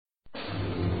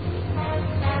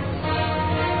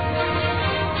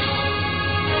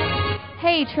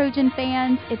Hey, Trojan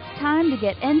fans, it's time to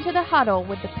get into the huddle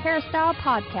with the Peristyle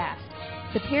Podcast.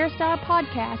 The Peristyle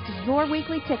Podcast is your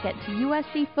weekly ticket to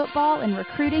USC football and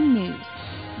recruiting news.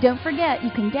 Don't forget you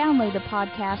can download the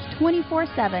podcast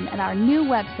 24/7 at our new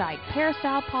website,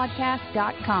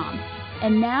 peristylepodcast.com.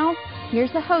 And now,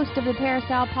 here's the host of the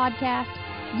Peristyle Podcast,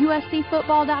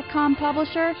 USCFootball.com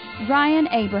publisher, Ryan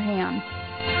Abraham.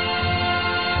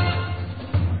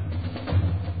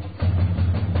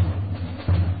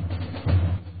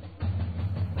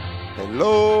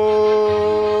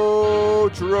 Hello,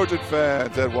 Trojan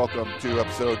fans, and welcome to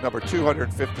episode number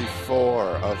 254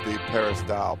 of the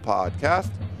Peristyle Podcast.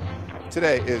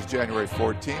 Today is January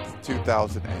 14th,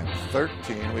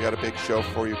 2013. We got a big show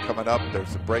for you coming up. There's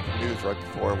some breaking news right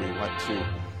before we went to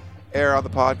air on the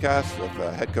podcast with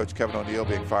head coach Kevin O'Neill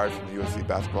being fired from the USC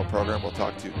basketball program. We'll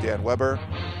talk to Dan Weber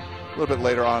a little bit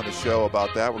later on in the show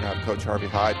about that. We're going to have Coach Harvey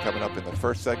Hyde coming up in the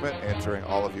first segment, answering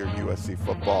all of your USC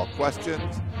football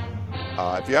questions.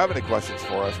 If you have any questions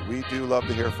for us, we do love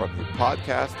to hear from you.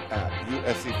 Podcast at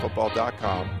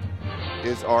uscfootball.com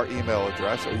is our email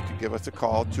address, or you can give us a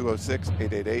call,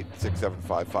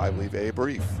 206-888-6755. Leave a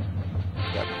brief.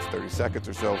 That means 30 seconds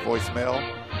or so voicemail,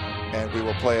 and we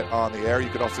will play it on the air. You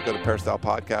can also go to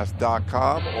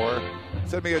peristylepodcast.com or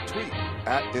send me a tweet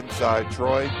at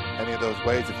InsideTroy. Any of those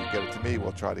ways, if you get it to me,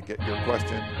 we'll try to get your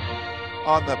question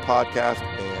on the podcast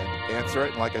and answer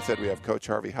it. And like I said, we have Coach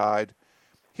Harvey Hyde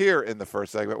here in the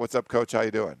first segment. What's up, Coach? How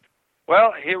you doing?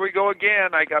 Well, here we go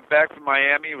again. I got back from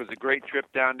Miami. It was a great trip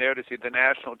down there to see the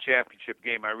national championship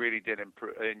game. I really did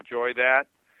enjoy that.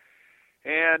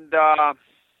 And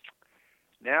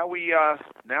now we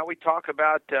talk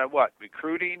about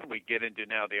recruiting. We get into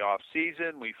now the off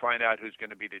season. We find out who's going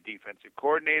to be the defensive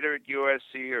coordinator at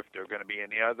USC, or if there are going to be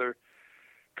any other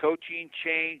coaching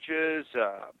changes,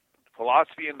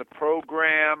 philosophy in the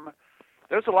program.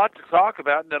 There's a lot to talk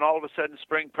about, and then all of a sudden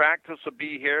spring practice will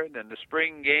be here, and then the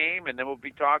spring game, and then we'll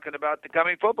be talking about the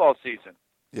coming football season.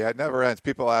 Yeah, it never ends.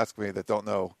 People ask me that don't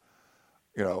know,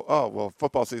 oh, well,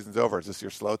 football season's over. Is this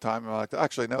your slow time? And I'm like,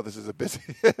 actually, no, this is a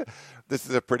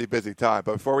pretty busy time.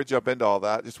 But before we jump into all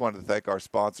that, just wanted to thank our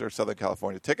sponsor, Southern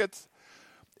California Tickets.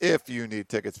 If you need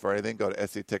tickets for anything, go to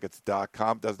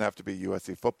sctickets.com. Doesn't have to be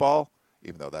USC football,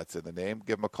 even though that's in the name.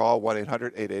 Give them a call,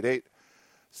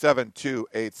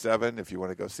 1-800-888-7287 if you want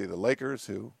to go see the Lakers,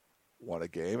 who won a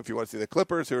game. If you want to see the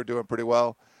Clippers, who are doing pretty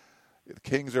well. The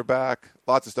Kings are back.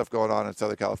 Lots of stuff going on in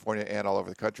Southern California and all over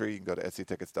the country. You can go to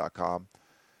sctickets.com,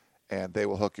 and they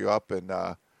will hook you up. And,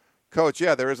 Coach,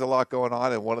 yeah, there is a lot going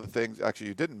on. And one of the things, actually,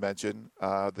 you didn't mention,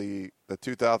 the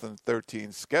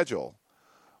 2013 schedule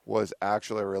was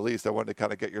actually released. I wanted to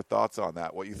kind of get your thoughts on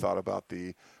that, what you thought about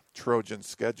the Trojan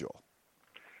schedule.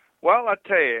 Well, I'll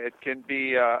tell you, it can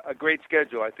be a great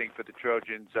schedule, I think, for the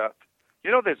Trojans.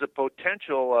 There's a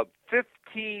potential of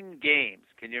 15 games.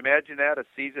 Can you imagine that, a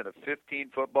season of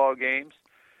 15 football games?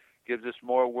 Gives us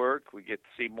more work. We get to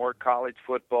see more college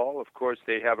football. Of course,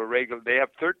 they have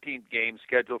 13 games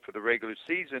scheduled for the regular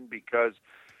season, because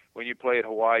when you play at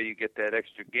Hawaii, you get that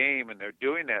extra game, and they're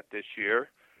doing that this year.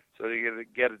 So you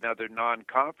get another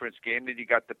non-conference game. Then you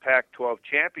got the Pac-12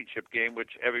 championship game,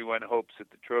 which everyone hopes that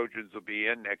the Trojans will be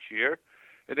in next year.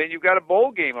 And then you've got a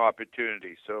bowl game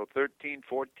opportunity. So 13,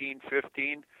 14,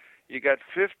 15. You got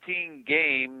 15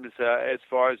 games as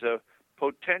far as a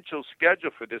potential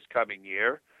schedule for this coming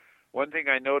year. One thing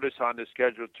I noticed on the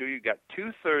schedule, too, you got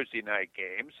 2 Thursday night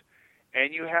games,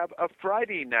 and you have a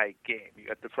Friday night game. You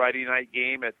got the Friday night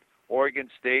game at Oregon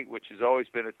State, which has always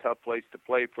been a tough place to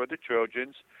play for the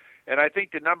Trojans. And I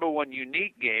think the number one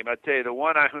unique game, I'll tell you, the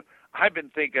one I've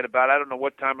been thinking about, I don't know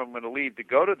what time I'm going to leave to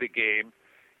go to the game,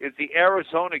 is the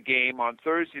Arizona game on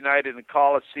Thursday night in the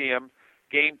Coliseum.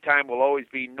 Game time will always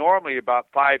be normally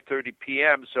about 5:30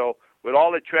 p.m. So with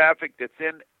all the traffic that's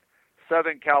in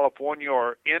Southern California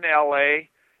or in L.A.,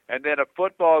 and then a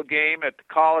football game at the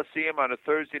Coliseum on a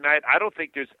Thursday night, I don't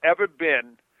think there's ever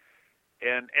been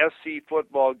an SC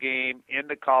football game in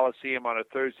the Coliseum on a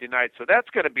Thursday night. So that's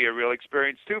going to be a real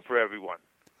experience, too, for everyone.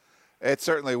 It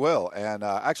certainly will. And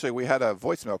actually, we had a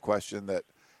voicemail question that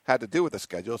had to do with the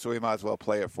schedule, so we might as well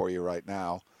play it for you right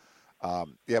now.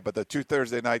 But the 2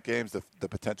 Thursday night games, the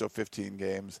potential 15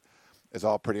 games, is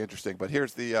all pretty interesting. But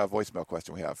here's the voicemail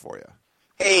question we have for you.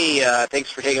 Hey, thanks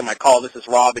for taking my call. This is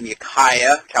Rob in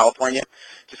Ukiah, California.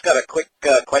 Just got a quick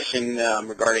question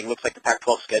regarding, looks like the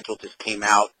Pac-12 schedule just came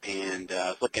out, and I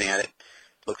was looking at it.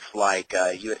 Looks like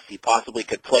USC possibly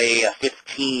could play a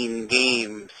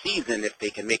 15-game season if they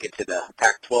can make it to the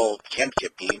Pac-12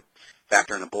 championship game,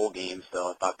 factor in a bowl game, so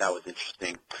I thought that was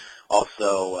interesting.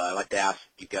 Also, I'd like to ask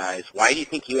you guys, why do you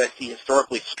think USC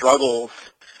historically struggles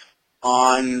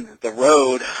on the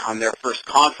road on their first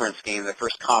conference game. Their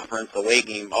first conference away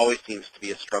game always seems to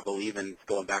be a struggle, even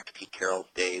going back to Pete Carroll's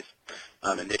days.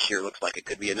 And this year looks like it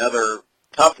could be another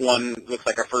tough one. Looks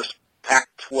like our first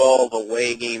Pac-12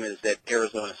 away game is at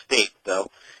Arizona State. So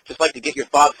just like to get your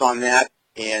thoughts on that.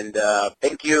 And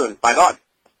thank you, and fight on.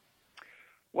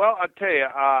 Well, I'll tell you,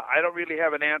 I don't really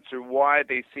have an answer why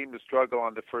they seem to struggle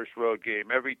on the first road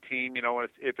game. Every team,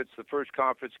 if it's the first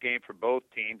conference game for both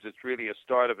teams, it's really a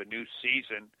start of a new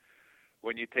season.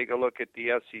 When you take a look at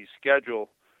the SC schedule,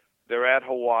 they're at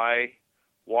Hawaii,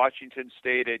 Washington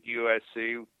State at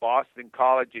USC, Boston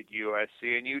College at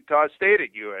USC, and Utah State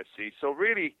at USC. So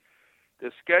really,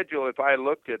 the schedule, if I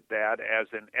looked at that as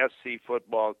an SC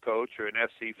football coach or an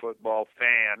SC football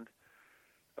fan,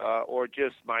 or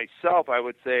just myself, I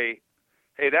would say,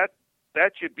 hey,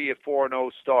 that should be a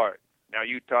 4-0 start. Now,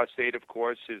 Utah State, of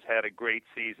course, has had a great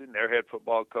season. Their head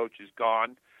football coach is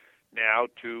gone now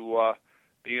to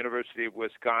the University of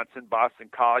Wisconsin. Boston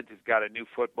College has got a new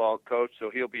football coach, so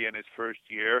he'll be in his first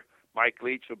year. Mike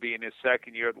Leach will be in his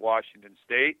second year at Washington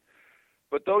State.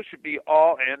 But those should be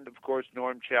all, and, of course,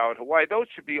 Norm Chow at Hawaii, those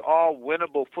should be all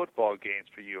winnable football games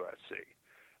for USC.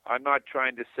 I'm not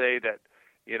trying to say that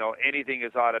anything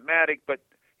is automatic, but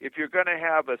if you're going to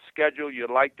have a schedule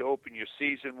you'd like to open your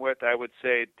season with, I would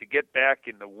say to get back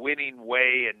in the winning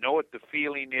way and know what the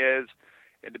feeling is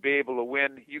and to be able to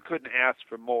win, you couldn't ask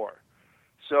for more.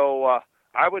 So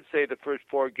I would say the first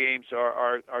 4 games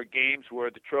are games where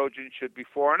the Trojans should be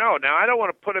 4-0. Now, I don't want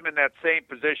to put them in that same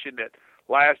position that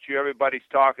last year everybody's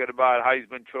talking about,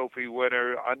 Heisman Trophy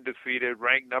winner, undefeated,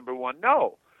 ranked number 1.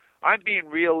 No, I'm being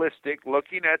realistic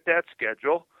looking at that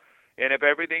schedule. And if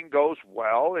everything goes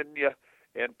well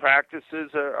and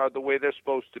practices are the way they're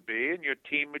supposed to be and your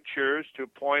team matures to a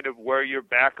point of where you're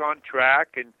back on track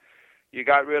and you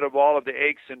got rid of all of the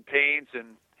aches and pains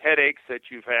and headaches that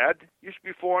you've had, you should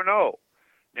be 4-0.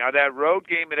 Now, that road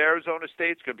game at Arizona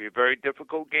State is going to be a very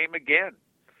difficult game again.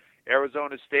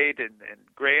 Arizona State and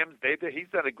Graham, he's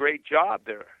done a great job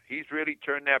there. He's really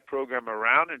turned that program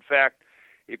around. In fact,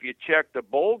 if you check the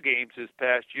bowl games this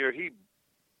past year, he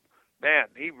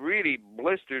really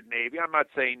blistered Navy. I'm not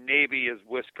saying Navy is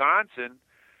Wisconsin,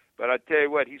 but I tell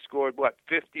you what, he scored,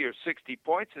 50 or 60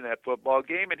 points in that football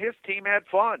game, and his team had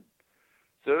fun.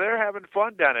 So they're having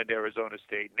fun down at Arizona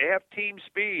State. They have team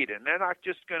speed, and they're not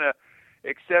just going to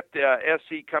accept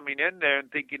SC coming in there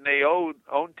and thinking they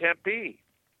own Tempe.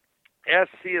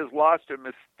 SC has lost their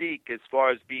mystique as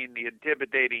far as being the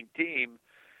intimidating team,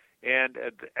 and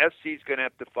SC is going to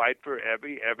have to fight for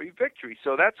every victory.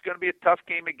 So that's going to be a tough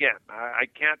game again. I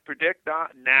can't predict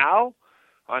now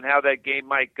on how that game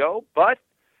might go, but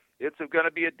it's going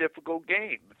to be a difficult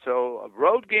game. So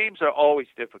road games are always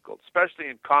difficult, especially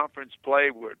in conference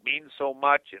play where it means so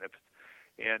much.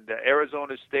 And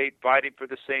Arizona State fighting for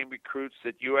the same recruits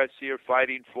that USC are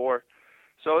fighting for.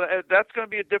 So that's going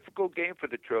to be a difficult game for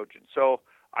the Trojans. So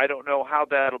I don't know how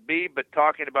that'll be, but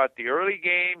talking about the early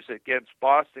games against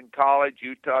Boston College,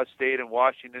 Utah State, and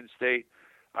Washington State,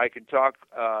 I can talk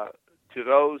to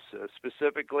those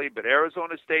specifically. But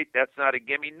Arizona State, that's not a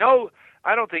gimme. No,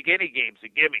 I don't think any game's a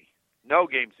gimme. No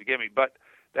game's a gimme. But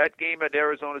that game at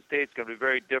Arizona State is going to be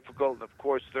very difficult. And, of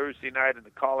course, Thursday night in the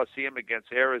Coliseum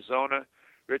against Arizona,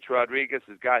 Rich Rodriguez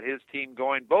has got his team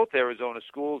going. Both Arizona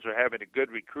schools are having a good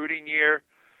recruiting year.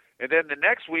 And then the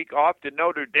next week off to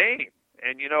Notre Dame.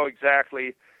 And you know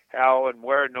exactly how and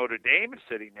where Notre Dame is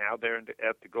sitting now there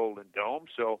at the Golden Dome.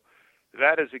 So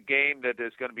that is a game that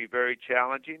is going to be very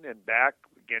challenging. And back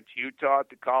against Utah at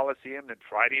the Coliseum, and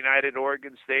Friday night at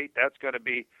Oregon State. That's going to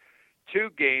be 2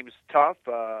 games tough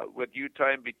with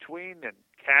Utah in between, and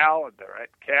Cal, and they're at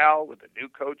Cal with a new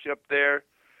coach up there.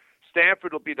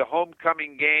 Stanford will be the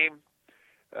homecoming game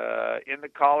in the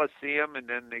Coliseum, and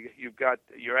then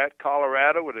you're at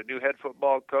Colorado with a new head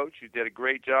football coach who did a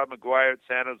great job, McGuire at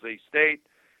San Jose State,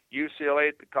 UCLA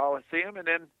at the Coliseum, and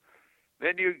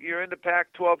then you're in the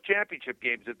Pac-12 championship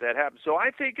games if that happens. So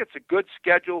I think it's a good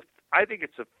schedule. I think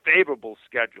it's a favorable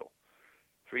schedule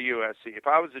for USC. If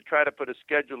I was to try to put a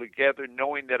schedule together,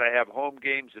 knowing that I have home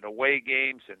games and away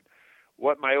games and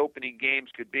what my opening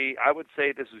games could be, I would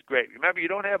say this is great. Remember, you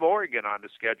don't have Oregon on the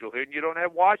schedule here, and you don't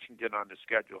have Washington on the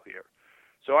schedule here.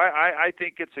 So I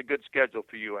think it's a good schedule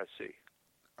for USC.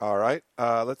 All right.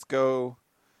 Let's go.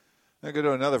 I'm going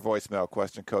to do another voicemail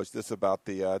question, Coach. This is about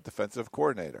the defensive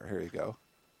coordinator. Here you go.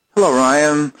 Hello,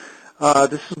 Ryan.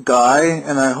 This is Guy,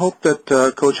 and I hope that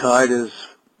Coach Hyde is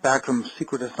back from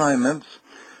secret assignments,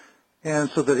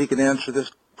 and so that he can answer this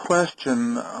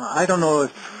question. I don't know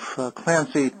if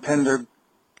Clancy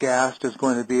Pendergast is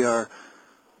going to be our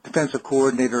defensive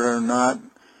coordinator or not.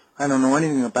 I don't know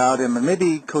anything about him, and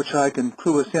maybe Coach Hyde can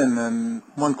clue us in. And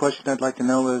one question I'd like to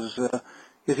know is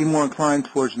he more inclined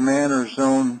towards man or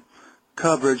zone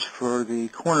coverage for the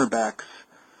cornerbacks?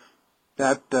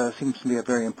 That seems to be a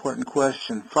very important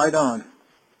question. Fight on.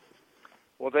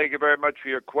 Well, thank you very much for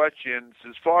your questions.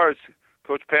 As far as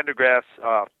Coach Pendergrass,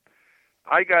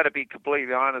 I got to be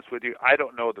completely honest with you. I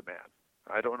don't know the man.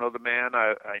 I don't know the man.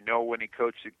 I know when he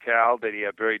coached at Cal that he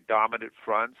had very dominant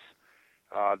fronts.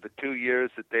 The 2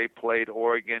 years that they played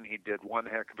Oregon, he did one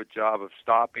heck of a job of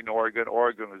stopping Oregon.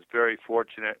 Oregon was very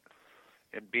fortunate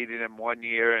in beating him 1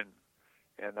 year,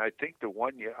 and I think the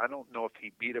 1 year, I don't know if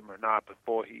he beat him or not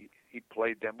before he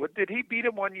played them. Did he beat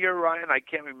him 1 year, Ryan? I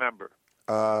can't remember.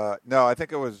 No, I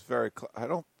think it was very I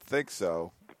don't think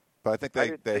so, but I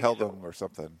think they held him or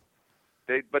something.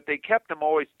 But they kept him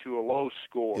always to a low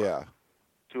score. Yeah.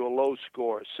 To a low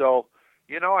score. So,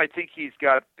 I think he's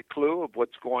got the clue of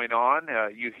what's going on.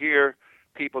 You hear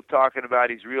people talking about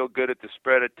he's real good at the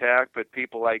spread attack, but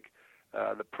people like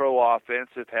the pro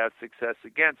offensive have success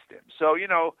against him. So,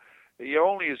 you're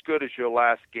only as good as your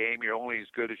last game. You're only as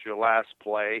good as your last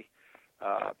play.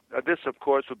 This, of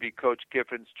course, will be Coach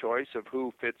Kiffin's choice of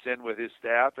who fits in with his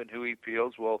staff and who he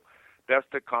feels will best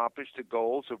accomplish the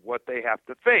goals of what they have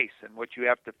to face. And what you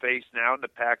have to face now in the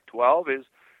Pac-12 is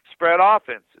spread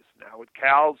offenses. Now, with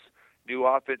Cal's new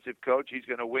offensive coach, he's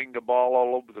going to wing the ball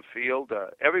all over the field.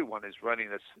 Everyone is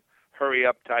running this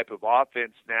hurry-up type of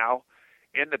offense now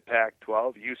in the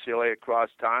Pac-12. UCLA across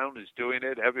town is doing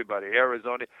it. Everybody,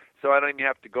 Arizona. So I don't even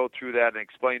have to go through that and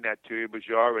explain that to you, but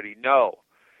you already know.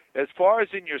 As far as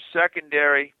in your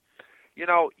secondary,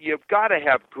 you've got to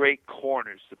have great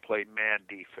corners to play man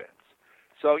defense.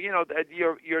 So,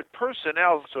 your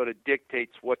personnel sort of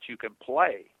dictates what you can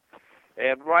play.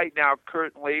 And right now,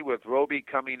 currently, with Roby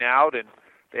coming out, and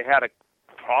they had a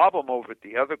problem over at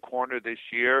the other corner this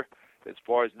year as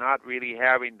far as not really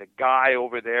having the guy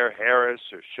over there, Harris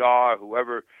or Shaw,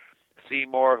 whoever,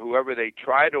 Seymour, whoever they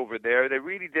tried over there, they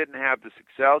really didn't have the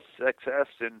success,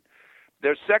 and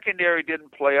their secondary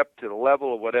didn't play up to the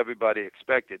level of what everybody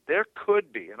expected. There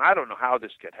could be, and I don't know how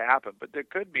this could happen, but there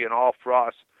could be an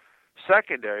all-frost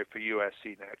secondary for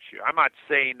USC next year. I'm not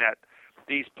saying that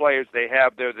these players they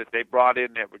have there that they brought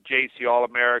in that were JC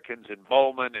All-Americans and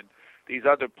Bowman and these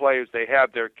other players they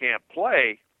have there can't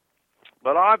play,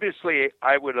 but obviously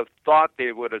I would have thought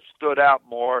they would have stood out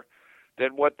more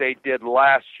than what they did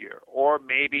last year, or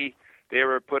maybe they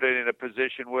were put in a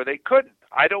position where they couldn't.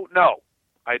 I don't know.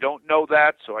 I don't know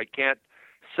that, so I can't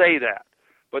say that.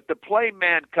 But to play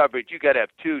man coverage, you got to have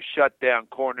two shutdown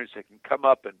corners that can come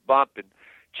up and bump and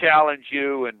challenge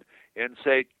you and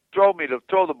say, throw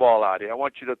the ball out here. I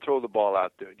want you to throw the ball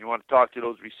out there. And you want to talk to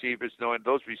those receivers, knowing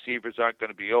those receivers aren't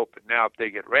going to be open. Now, if they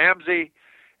get Ramsey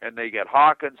and they get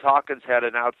Hawkins had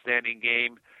an outstanding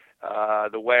game,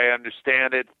 the way I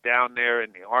understand it, down there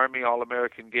in the Army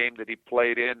All-American game that he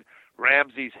played in.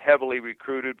 Ramsey's heavily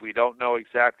recruited. We don't know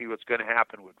exactly what's going to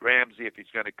happen with Ramsey, if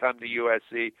he's going to come to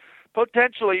USC.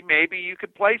 Potentially, maybe you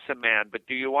could play some man, but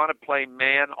do you want to play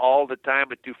man all the time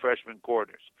with two freshman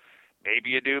corners?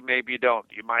 Maybe you do, maybe you don't.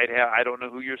 You might have, I don't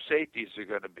know who your safeties are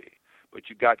going to be, but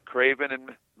you got Craven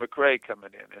and McCray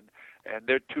coming in, and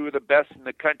they're two of the best in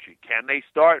the country. Can they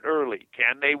start early?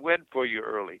 Can they win for you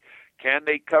early? Can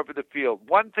they cover the field?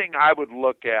 One thing I would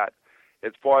look at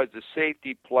as far as the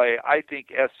safety play, I think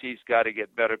SC's got to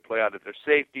get better play out of their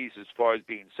safeties as far as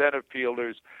being center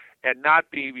fielders and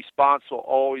not be responsible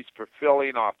always for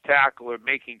filling off tackle or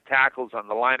making tackles on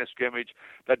the line of scrimmage,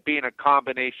 but being a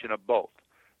combination of both.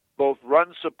 Both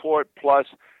run support plus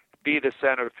be the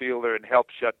center fielder and help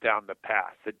shut down the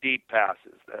pass, the deep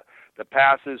passes, the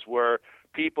passes where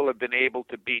people have been able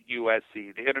to beat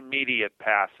USC, the intermediate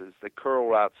passes, the curl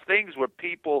routes, things where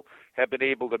people have been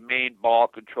able to maintain ball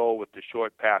control with the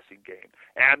short passing game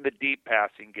and the deep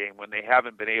passing game when they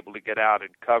haven't been able to get out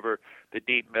and cover the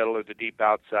deep middle or the deep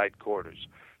outside quarters.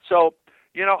 So,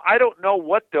 I don't know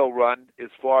what they'll run as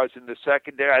far as in the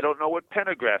secondary. I don't know what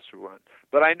Pendergrass will run.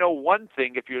 But I know one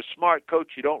thing, if you're a smart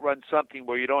coach, you don't run something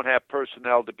where you don't have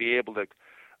personnel to be able to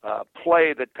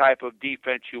play the type of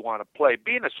defense you want to play.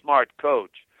 Being a smart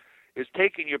coach is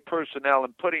taking your personnel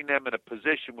and putting them in a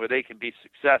position where they can be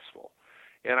successful.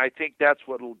 And I think that's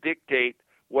what will dictate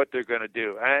what they're going to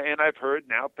do. And I've heard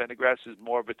now Pendergrass is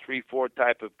more of a 3-4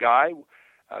 type of guy.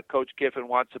 Coach Kiffin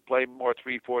wants to play more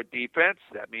 3-4 defense.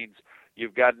 That means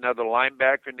you've got another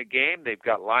linebacker in the game. They've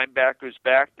got linebackers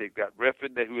back. They've got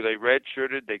Riffin, who they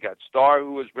redshirted. They got Starr,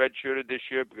 who was redshirted this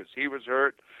year because he was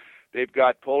hurt. They've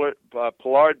got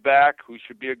Pollard back, who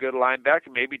should be a good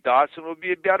linebacker. Maybe Dawson will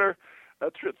be a better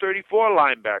 34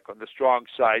 linebacker on the strong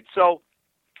side. So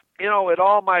it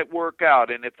all might work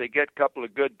out. And if they get a couple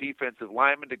of good defensive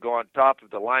linemen to go on top of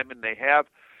the linemen they have,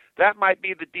 that might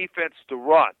be the defense to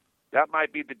run. That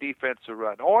might be the defense to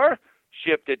run. Or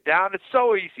shift it down. It's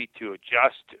so easy to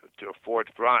adjust to a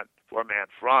four-man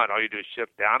front. All you do is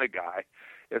shift down a guy.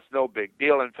 It's no big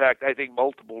deal. In fact, I think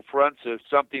multiple fronts is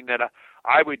something that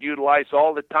I would utilize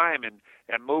all the time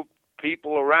and move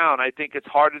people around. I think it's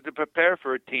harder to prepare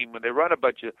for a team when they run a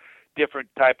bunch of different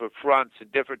type of fronts and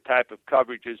different type of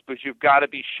coverages, because you've got to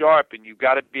be sharp and you've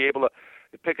got to be able to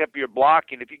pick up your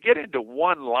blocking. If you get into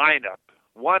one lineup,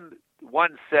 one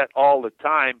set all the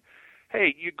time,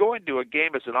 hey, you go into a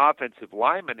game as an offensive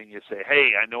lineman and you say,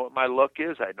 hey, I know what my look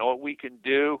is, I know what we can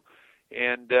do,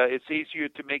 and it's easier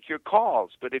to make your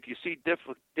calls. But if you see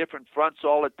different fronts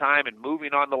all the time and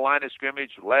moving on the line of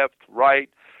scrimmage, left, right,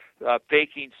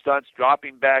 faking stunts,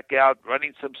 dropping back out,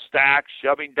 running some stacks,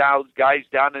 shoving guys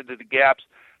down into the gaps,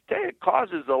 it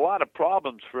causes a lot of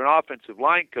problems for an offensive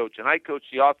line coach, and I coached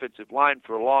the offensive line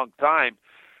for a long time.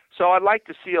 So I'd like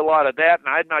to see a lot of that, and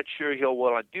I'm not sure he'll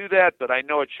want to do that, but I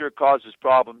know it sure causes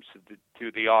problems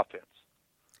to the offense.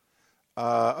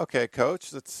 Okay,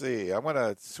 Coach, let's see. I want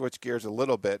to switch gears a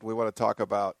little bit. We want to talk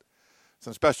about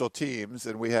some special teams,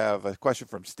 and we have a question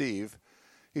from Steve.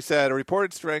 He said, a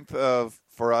reported strength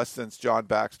for us since John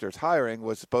Baxter's hiring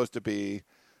was supposed to be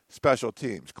special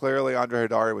teams. Clearly, Andre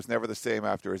Hidari was never the same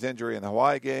after his injury in the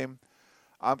Hawaii game.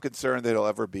 I'm concerned that he'll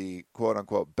ever be,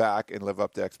 quote-unquote, back and live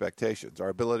up to expectations. Our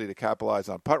ability to capitalize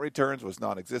on punt returns was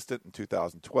non-existent in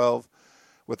 2012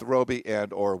 with Roby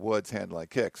and or Woods handling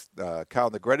kicks. Cal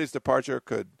Negretti's departure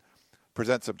could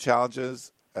present some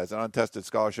challenges as an untested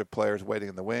scholarship players waiting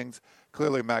in the wings.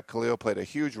 Clearly, Matt Khalil played a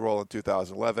huge role in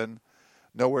 2011.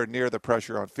 Nowhere near the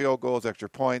pressure on field goals, extra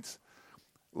points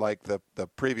like the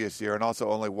previous year, and also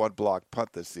only one blocked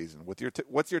punt this season.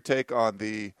 What's your take on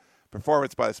the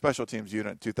performance by the special teams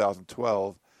unit in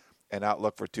 2012 and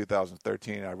outlook for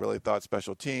 2013? I really thought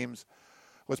special teams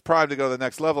was primed to go to the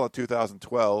next level in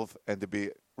 2012 and to be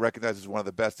recognized as one of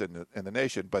the best in the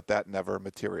nation, but that never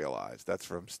materialized. That's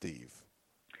from Steve.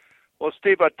 Well,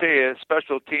 Steve, I'll tell you,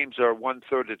 special teams are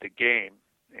 1/3 of the game,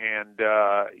 and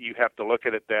you have to look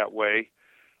at it that way.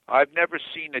 I've never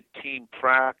seen a team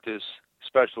practice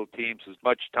special teams as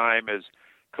much time as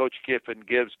Coach Kiffin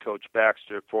gives Coach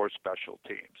Baxter for special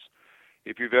teams.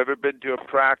 If you've ever been to a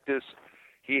practice,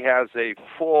 he has a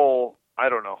full, I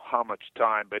don't know how much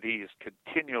time, but he is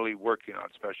continually working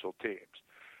on special teams.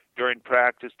 During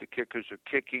practice, the kickers are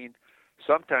kicking.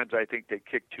 Sometimes I think they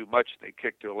kick too much and they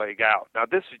kick their leg out. Now,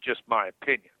 this is just my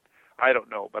opinion. I don't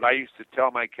know, but I used to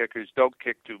tell my kickers, don't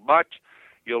kick too much.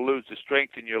 You'll lose the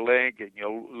strength in your leg and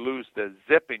you'll lose the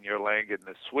zip in your leg and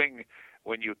the swing.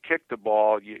 When you kick the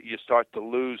ball, you start to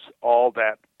lose all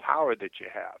that power that you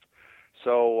have.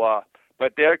 So,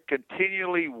 but they're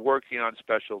continually working on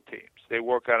special teams. They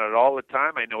work on it all the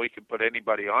time. I know he can put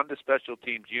anybody on the special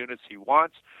teams units he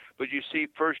wants, but you see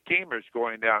first-teamers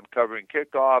going down covering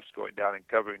kickoffs, going down and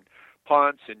covering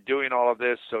punts and doing all of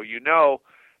this, so you know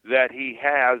that he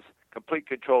has complete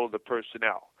control of the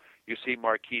personnel. You see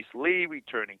Marquise Lee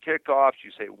returning kickoffs. You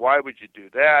say, why would you do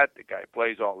that? The guy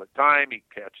plays all the time. He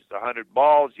catches 100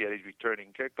 balls, yet he's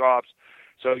returning kickoffs.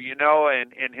 So, you know,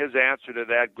 and his answer to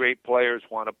that, great players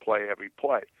want to play every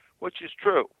play, which is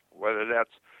true. Whether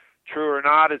that's true or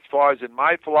not, as far as in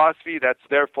my philosophy, that's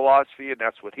their philosophy, and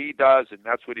that's what he does, and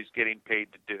that's what he's getting paid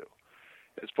to do.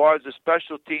 As far as the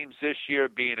special teams this year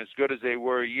being as good as they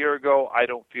were a year ago, I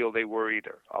don't feel they were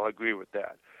either. I'll agree with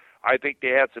that. I think they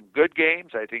had some good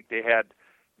games. I think they had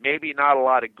maybe not a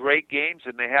lot of great games,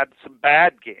 and they had some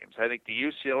bad games. I think the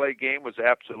UCLA game was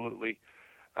absolutely,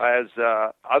 as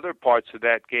other parts of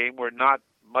that game were not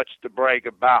much to brag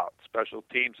about. Special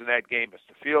teams in that game missed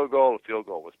a field goal. The field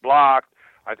goal was blocked.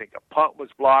 I think a punt was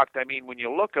blocked. I mean, when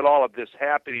you look at all of this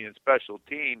happening in special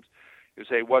teams, you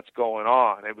say, what's going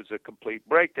on? It was a complete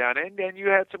breakdown. And then you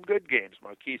had some good games.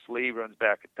 Marquise Lee runs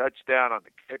back a touchdown on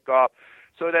the kickoff.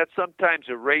 So that sometimes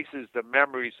erases the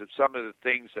memories of some of the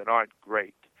things that aren't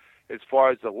great. As far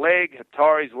as the leg,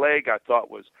 Hatari's leg, I thought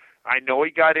I know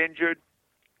he got injured,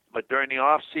 but during the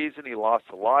off season he lost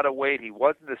a lot of weight. He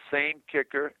wasn't the same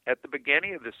kicker at the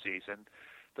beginning of the season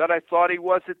that I thought he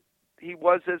was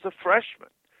as a freshman.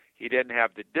 He didn't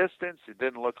have the distance. It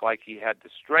didn't look like he had the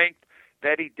strength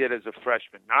that he did as a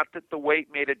freshman. Not that the weight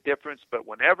made a difference, but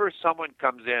whenever someone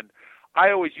comes in, I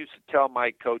always used to tell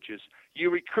my coaches, you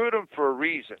recruit them for a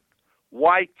reason.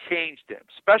 Why change them?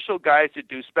 Special guys that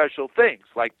do special things,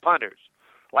 like punters,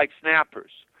 like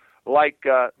snappers, like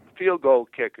field goal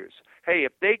kickers. Hey,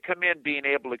 if they come in being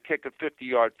able to kick a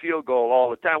 50-yard field goal all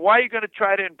the time, why are you going to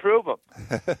try to improve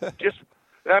them?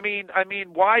 I mean,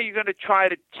 why are you going to try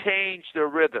to change their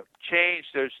rhythm, change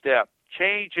their step,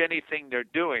 change anything they're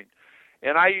doing?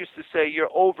 And I used to say, you're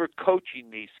overcoaching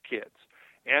these kids.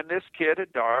 And this kid,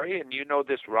 Adari, and you know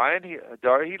this, Ryan,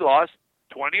 Adari, he lost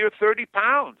 20 or 30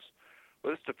 pounds.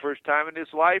 Well, this is the first time in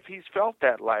his life he's felt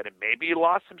that light, and maybe he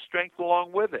lost some strength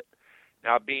along with it.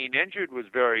 Now, being injured was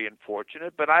very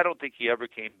unfortunate, but I don't think he ever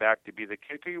came back to be the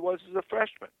kicker he was as a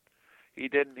freshman. He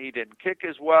didn't kick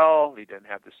as well. He didn't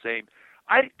have the same.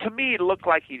 To me, it looked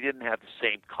like he didn't have the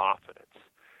same confidence.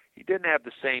 He didn't have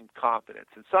the same confidence.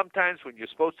 And sometimes when you're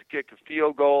supposed to kick a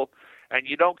field goal and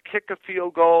you don't kick a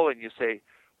field goal and you say,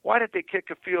 why did they kick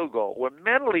a field goal? Well,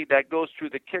 mentally that goes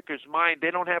through the kicker's mind. They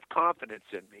don't have confidence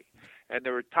in me. And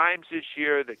there were times this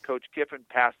year that Coach Kiffin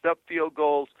passed up field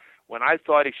goals when I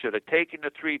thought he should have taken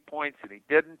the 3 points and he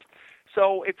didn't.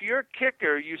 So if you're a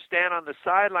kicker, you stand on the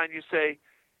sideline, you say,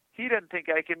 he doesn't think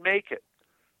I can make it.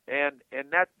 And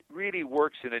that really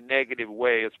works in a negative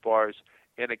way as far as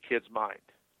in a kid's mind.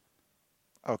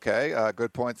 Okay,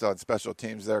 good points on special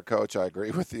teams there, Coach. I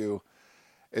agree with you.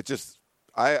 It just,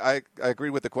 I agree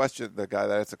with the question, the guy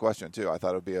that asked the question, too. I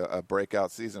thought it would be a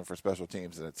breakout season for special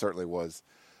teams, and it certainly was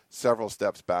several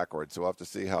steps backwards. So we'll have to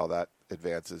see how that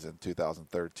advances in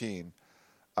 2013.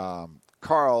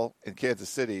 Carl in Kansas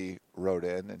City wrote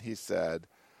in, and he said,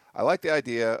 I like the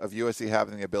idea of USC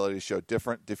having the ability to show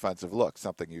different defensive looks,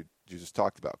 something you just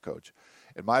talked about, Coach.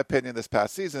 In my opinion, this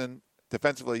past season,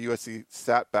 defensively, USC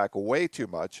sat back way too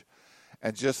much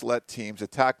and just let teams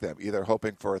attack them, either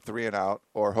hoping for a 3-and-out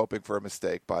or hoping for a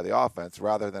mistake by the offense,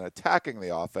 rather than attacking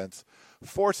the offense,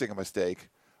 forcing a mistake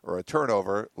or a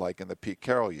turnover like in the Pete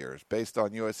Carroll years. Based on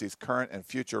USC's current and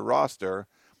future roster,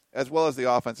 as well as the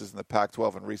offenses in the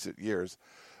Pac-12 in recent years,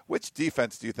 which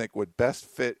defense do you think would best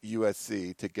fit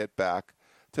USC to get back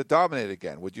to dominate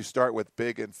again? Would you start with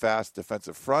big and fast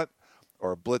defensive front,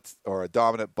 or a blitz, or a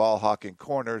dominant ball hawking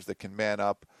corners that can man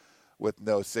up with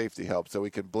no safety help, so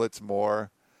we can blitz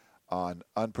more on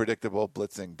unpredictable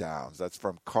blitzing downs? That's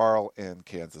from Carl in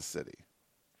Kansas City.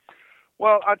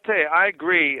 Well, I'll tell you, I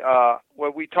agree.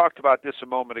 Well, we talked about this a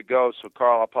moment ago, so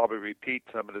Carl, I'll probably repeat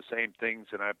some of the same things,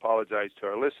 and I apologize to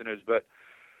our listeners, but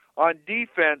on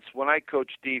defense, when I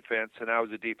coached defense, and I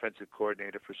was a defensive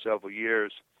coordinator for several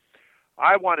years,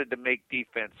 I wanted to make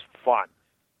defense fun.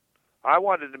 I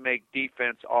wanted to make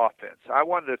defense offense. I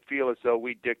wanted to feel as though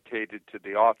we dictated to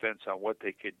the offense on what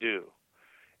they could do.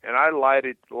 And I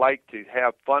like to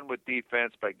have fun with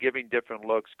defense by giving different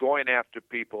looks, going after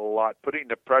people a lot, putting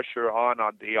the pressure on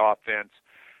the offense,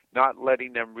 not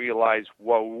letting them realize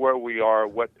where we are,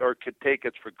 or could take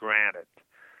us for granted.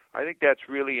 I think that's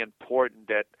really important,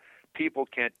 that people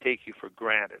can't take you for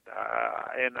granted.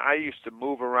 And I used to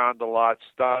move around a lot,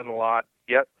 stun a lot.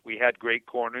 Yet we had great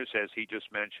corners, as he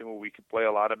just mentioned, where we could play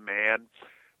a lot of man.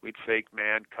 We'd fake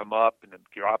man, come up, and then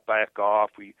drop back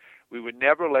off. We would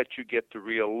never let you get the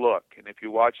real look. And if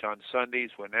you watch on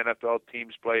Sundays when NFL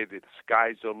teams play, they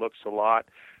disguise their looks a lot.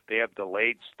 They have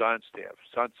delayed stunts. They have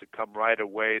stunts that come right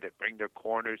away. They bring their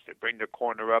corners. They bring their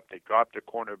corner up. They drop their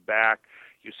corner back.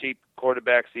 You see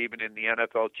quarterbacks even in the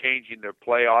NFL changing their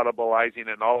play, audibleizing,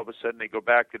 and all of a sudden they go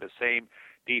back to the same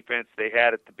defense they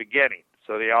had at the beginning.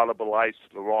 So they audibleize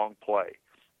the wrong play.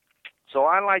 So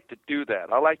I like to do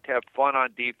that. I like to have fun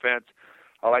on defense.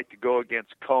 I like to go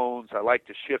against cones. I like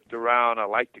to shift around. I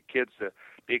like the kids to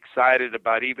be excited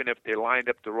about, even if they lined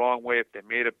up the wrong way, if they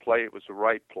made a play, it was the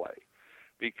right play.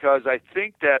 Because I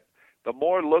think that the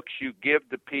more looks you give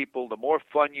the people, the more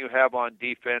fun you have on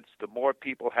defense, the more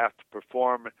people have to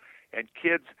perform. And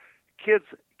kids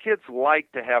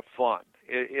like to have fun.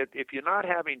 If you're not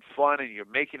having fun and you're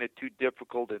making it too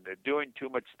difficult and they're doing too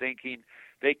much thinking,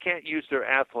 they can't use their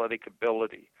athletic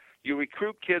ability. You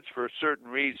recruit kids for a certain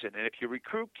reason, and if you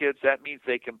recruit kids, that means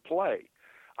they can play.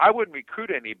 I wouldn't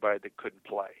recruit anybody that couldn't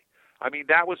play. I mean,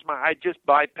 I just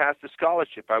bypassed the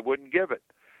scholarship. I wouldn't give it,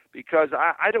 because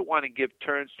I don't want to give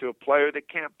turns to a player that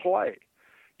can't play.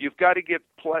 You've got to give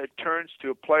turns to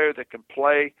a player that can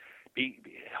play,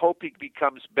 hope he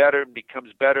becomes better and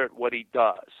becomes better at what he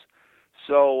does.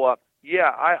 So,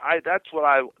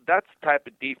 that's the type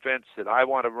of defense that I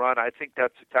want to run. I think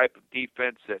that's the type of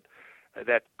defense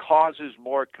that causes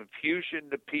more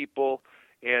confusion to people,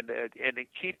 and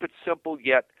keep it simple,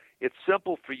 yet it's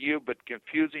simple for you but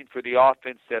confusing for the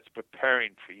offense that's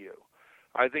preparing for you.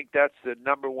 I think that's the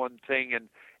number one thing,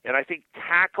 and I think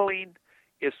tackling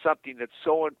is something that's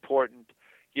so important.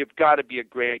 You've got to be a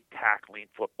great tackling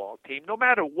football team. No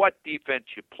matter what defense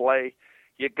you play,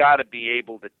 you got to be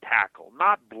able to tackle,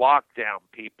 not block down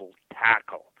people,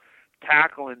 tackle.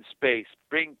 Tackle in space,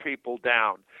 bring people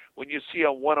down. When you see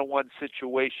a one-on-one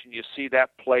situation, you see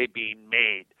that play being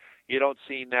made. you don't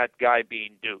see that guy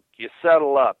being duped. You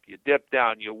settle up, you dip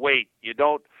down, you wait. You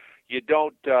don't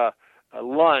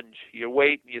lunge. You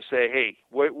wait and you say, hey,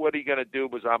 what are you going to do?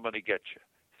 Because I'm going to get you.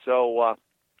 So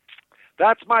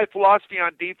that's my philosophy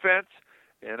on defense.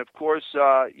 And, of course,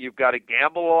 you've got to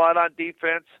gamble a lot on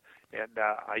defense. And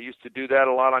I used to do that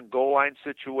a lot on goal line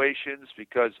situations,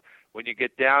 because when you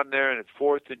get down there and it's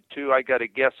 4th and 2, I got to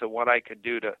guess at what I can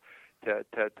do to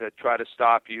try to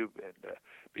stop you. And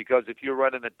because if you're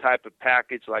running the type of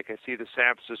package like I see the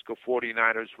San Francisco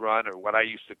 49ers run, or what I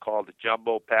used to call the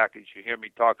jumbo package, you hear me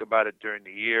talk about it during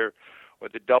the year, or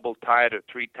the double tight or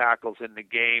 3 tackles in the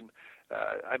game.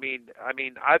 I mean,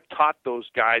 I've taught those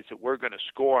guys that we're going to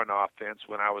score on offense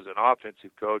when I was an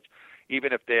offensive coach.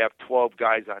 Even if they have 12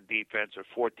 guys on defense or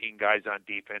 14 guys on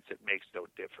defense, it makes no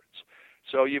difference.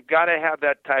 So you've got to have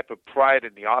that type of pride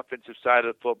in the offensive side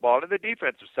of the football and the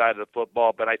defensive side of the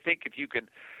football. But I think if you can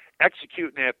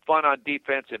execute and have fun on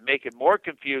defense and make it more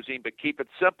confusing but keep it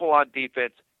simple on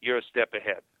defense, you're a step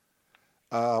ahead.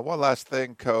 One last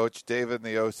thing, Coach. David in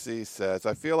the OC says,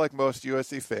 I feel like most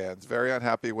USC fans very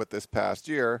unhappy with this past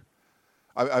year.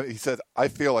 He says, I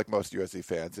feel like most USC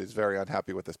fans is very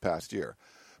unhappy with this past year.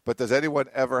 But does anyone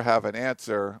ever have an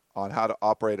answer on how to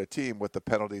operate a team with the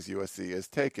penalties USC is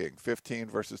taking? 15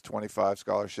 versus 25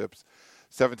 scholarships,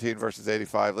 17 versus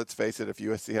 85. Let's face it, if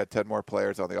USC had 10 more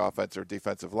players on the offense or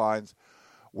defensive lines,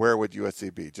 where would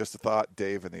USC be? Just a thought,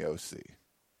 Dave in the OC.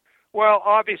 Well,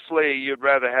 obviously, you'd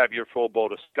rather have your full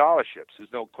boat of scholarships. There's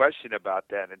no question about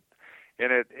that.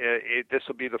 And this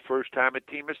will be the first time a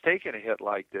team has taken a hit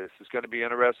like this. It's going to be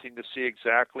interesting to see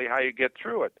exactly how you get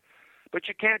through it. But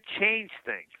you can't change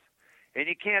things, and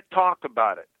you can't talk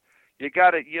about it. You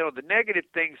got to, the negative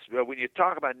things, when you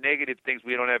talk about negative things,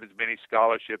 we don't have as many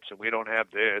scholarships, and we don't have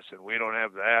this, and we don't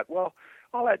have that. Well,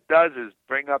 all that does is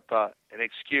bring up an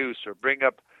excuse or bring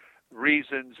up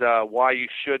reasons why you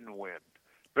shouldn't win.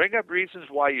 Bring up reasons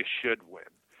why you should win.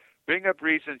 Bring up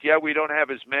reasons, we don't have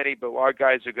as many, but our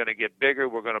guys are going to get bigger.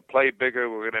 We're going to play bigger.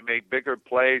 We're going to make bigger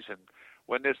plays, and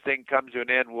when this thing comes to an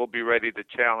end, we'll be ready to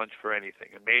challenge for anything.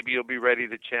 And maybe you'll be ready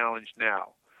to challenge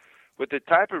now. With the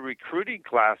type of recruiting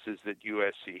classes that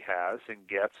USC has and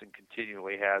gets and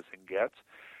continually has and gets,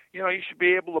 you should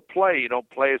be able to play. You don't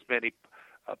play as many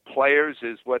players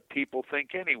as what people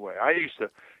think anyway. I used to,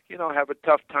 have a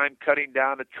tough time cutting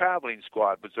down a traveling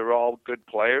squad, but they're all good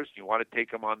players. You want to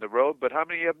take them on the road, but how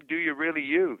many of them do you really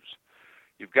use?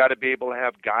 You've got to be able to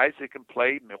have guys that can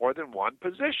play more than one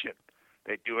position.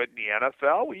 They do it in the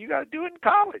NFL. Well, you got to do it in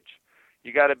college.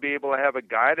 You got to be able to have a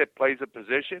guy that plays a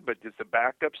position, but is a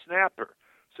backup snapper.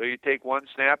 So you take one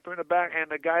snapper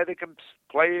and a guy that can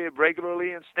play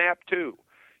regularly and snap too.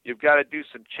 You've got to do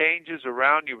some changes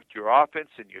around you with your offense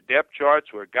and your depth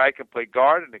charts, where a guy can play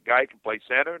guard and a guy can play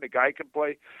center and a guy can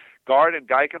play guard and a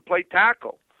guy can play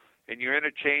tackle. And you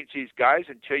interchange these guys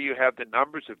until you have the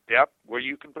numbers of depth where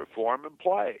you can perform and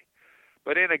play.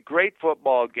 But in a great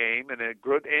football game, and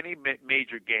any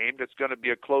major game that's going to be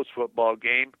a close football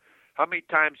game, how many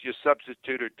times you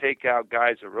substitute or take out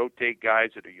guys or rotate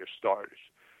guys that are your starters?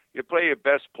 You play your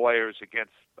best players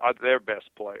against their best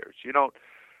players. You don't,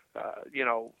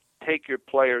 take your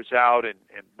players out and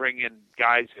bring in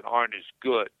guys that aren't as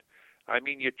good. I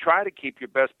mean, you try to keep your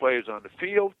best players on the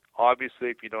field. Obviously,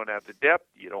 if you don't have the depth,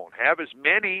 you don't have as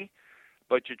many,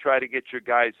 but you try to get your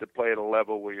guys to play at a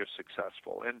level where you're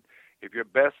successful. And if you're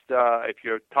if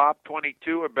you're top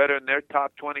 22 or better than their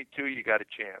top 22, you got a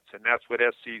chance. And that's what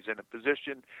SC's in a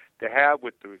position to have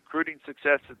with the recruiting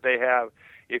success that they have.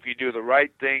 If you do the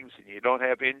right things and you don't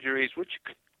have injuries, which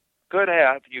you could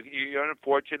have, you're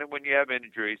unfortunate when you have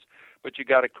injuries, but you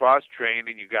got to cross-train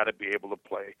and you got to be able to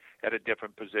play at a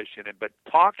different position. But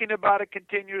talking about it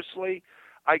continuously,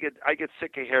 I get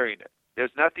sick of hearing it.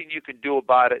 There's nothing you can do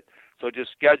about it. So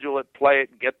just schedule it, play it,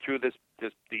 and get through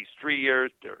these 3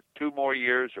 years, or 2 more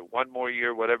years, or 1 more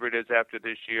year, whatever it is after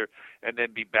this year, and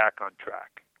then be back on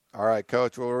track. All right,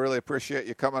 Coach. Well, we really appreciate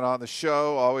you coming on the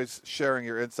show, always sharing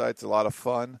your insights. A lot of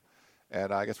fun.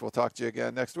 And I guess we'll talk to you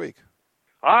again next week.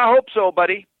 I hope so,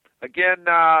 buddy. Again,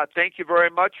 thank you very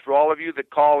much for all of you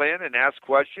that call in and ask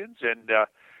questions. And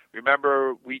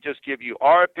remember, we just give you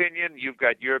our opinion. You've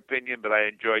got your opinion, but I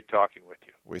enjoyed talking with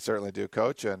you. We certainly do,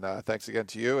 Coach. And thanks again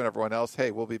to you and everyone else.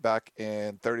 Hey, we'll be back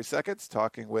in 30 seconds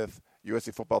talking with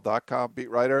USCFootball.com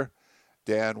beat writer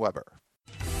Dan Weber.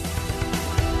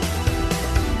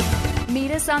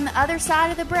 Meet us on the other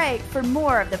side of the break for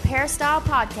more of the Peristyle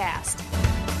Podcast.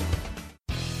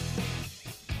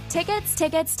 Tickets,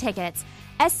 tickets, tickets.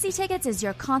 SC Tickets is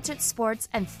your concert, sports,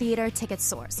 and theater ticket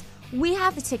source. We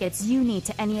have the tickets you need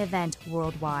to any event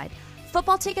worldwide.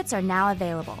 Football tickets are now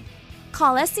available.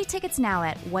 Call SC Tickets now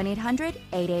at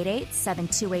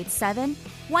 1-800-888-7287,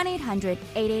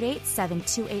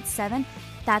 1-800-888-7287.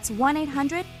 That's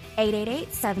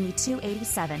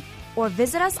 1-800-888-7287. Or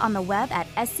visit us on the web at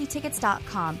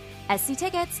sctickets.com. SC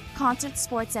Tickets, concert,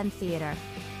 sports, and theater.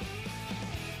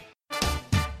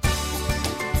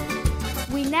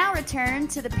 We now return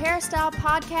to the Peristyle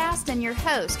Podcast and your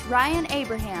host, Ryan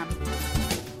Abraham.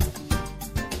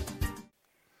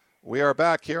 We are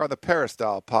back here on the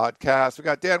Peristyle Podcast. We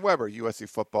got Dan Weber,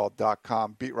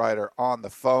 USCFootball.com beat writer, on the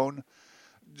phone,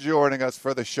 joining us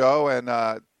for the show. And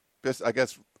just, I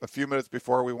guess, a few minutes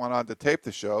before we went on to tape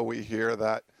the show, we hear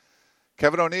that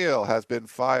Kevin O'Neill has been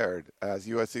fired as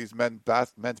USC's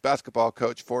men's basketball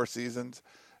coach 4 seasons.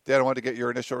 Dan, I wanted to get your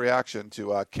initial reaction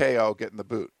to KO getting the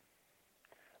boot.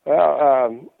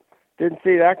 Well, didn't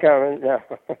see that coming. No.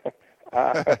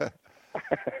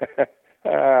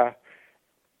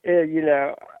 You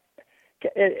know,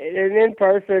 in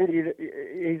person,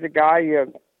 he's a guy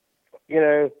you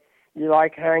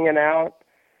like hanging out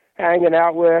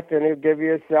with, and he'll give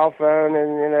you his cell phone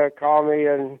and call me,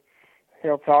 and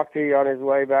he'll talk to you on his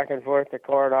way back and forth to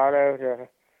Coronado, to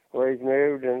where he's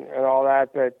moved and all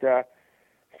that. But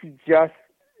he just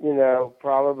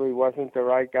probably wasn't the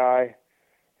right guy,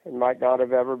 and might not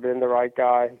have ever been the right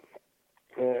guy,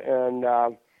 and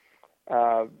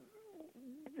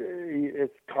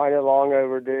it's kind of long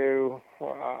overdue.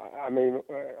 I mean,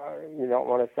 you don't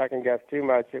want to second guess too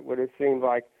much. It would have seemed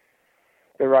like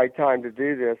the right time to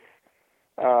do this.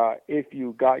 If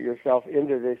you got yourself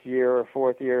into this year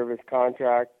or 4th year of his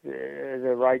contract,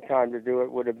 the right time to do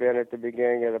it would have been at the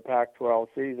beginning of the Pac-12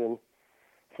 season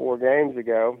 4 games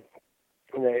ago.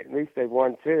 And at least they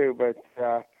won 2, but,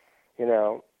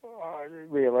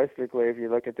 realistically, if you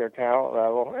look at their talent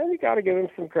level, and you got to give them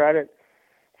some credit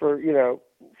for,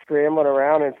 scrambling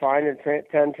around and finding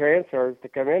 10 transfers to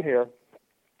come in here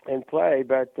and play.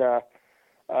 But the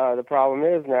problem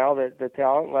is now that the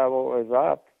talent level is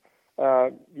up,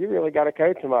 you really got to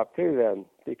coach them up too then,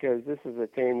 because this is a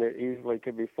team that easily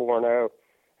could be 4-0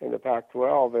 in the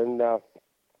Pac-12.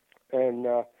 And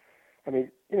I mean,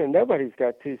 nobody's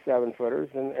got 2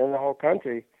 7-footers in the whole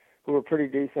country who are pretty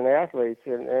decent athletes.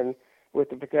 And with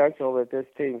the potential that this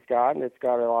team's got, and it's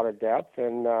got a lot of depth,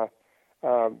 and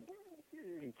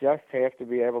you just have to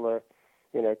be able to,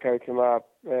 coach them up,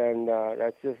 and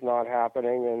that's just not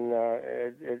happening. And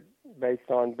it based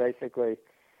on basically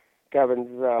Kevin's,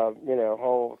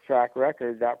 whole track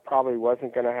record, that probably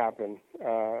wasn't going to happen.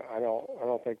 I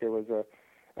don't think there was a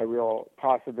real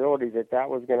possibility that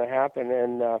was going to happen.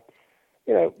 And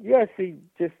USC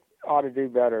just ought to do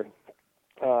better.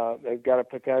 They've got a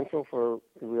potential for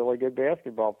a really good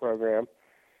basketball program,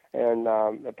 and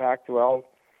the Pac-12.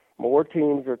 More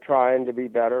teams are trying to be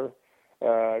better.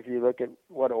 If you look at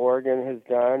what Oregon has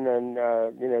done, and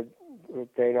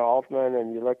with Dana Altman,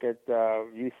 and you look at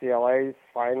UCLA's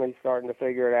finally starting to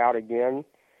figure it out again,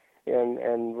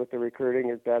 and with the recruiting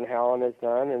that Ben Howland has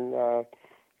done, and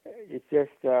it's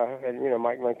just and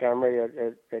Mike Montgomery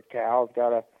at Cal's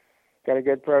got a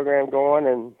good program going,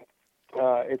 and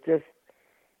it's just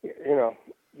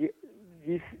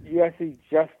USC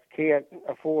just can't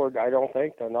afford, I don't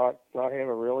think, to not have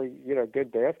a really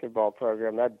good basketball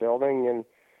program. That building and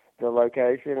the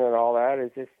location and all that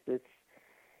is just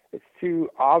it's too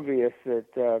obvious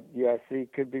that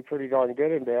USC could be pretty darn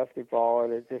good in basketball,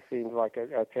 and it just seems like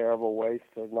a terrible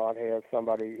waste to not have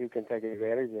somebody who can take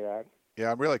advantage of that. Yeah,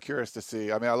 I'm really curious to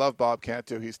see. I mean, I love Bob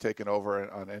Cantu. He's taken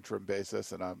over on an interim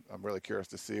basis, and I'm really curious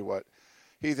to see what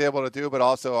he's able to do, but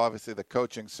also obviously the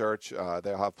coaching search.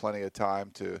 They'll have plenty of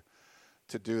time to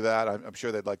do that. I'm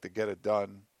sure they'd like to get it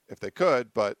done if they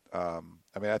could, but I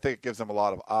think it gives them a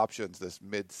lot of options, this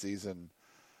mid-season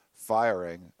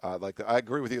firing. I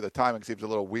agree with you. The timing seems a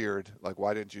little weird. Like,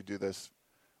 why didn't you do this?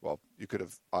 Well, you could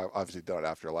have obviously done it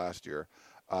after last year,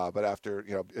 but after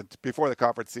before the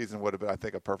conference season would have been, I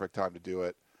think, a perfect time to do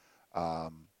it.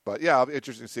 But yeah, it'll be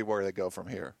interesting to see where they go from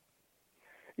here.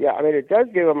 Yeah, I mean, it does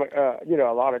give them,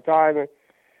 a lot of time, and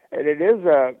it is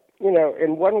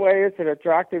in one way it's an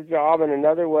attractive job, and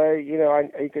another way,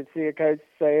 you could see a coach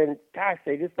saying, gosh,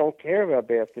 they just don't care about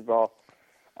basketball.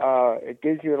 It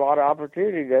gives you a lot of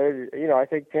opportunity there. I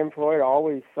think Tim Floyd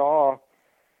always saw,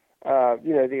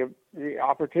 the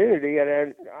opportunity,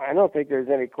 and I don't think there's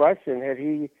any question, had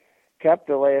he kept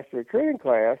the last recruiting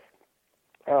class,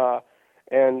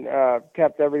 and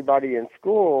kept everybody in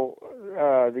school,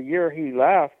 the year he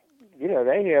left,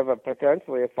 they have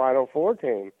potentially a Final Four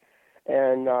team.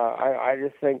 And I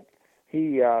just think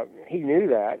he knew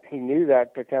that. He knew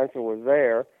that potential was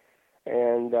there,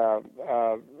 and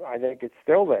I think it's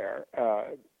still there.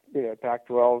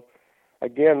 Pac-12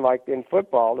 again, like in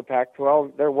football, the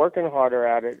Pac-12, they're working harder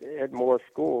at it at more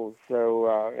schools.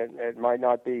 So it might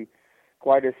not be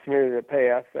quite as smooth a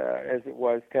path as it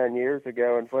was 10 years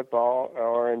ago in football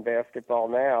or in basketball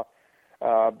now,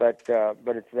 but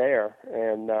it's there,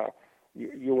 and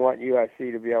you want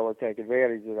USC to be able to take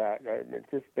advantage of that.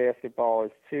 Just basketball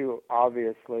is too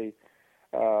obviously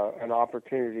an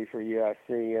opportunity for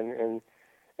USC, and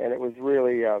it was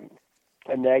really a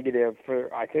negative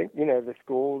for, I think, the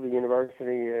school, the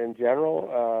university in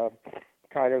general,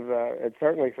 and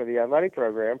certainly for the athletic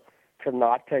program, to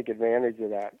not take advantage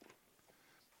of that.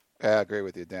 Yeah, I agree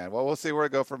with you, Dan. Well, we'll see where we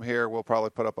go from here. We'll probably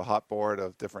put up a hot board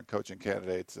of different coaching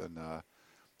candidates, and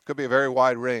could be a very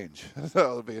wide range. So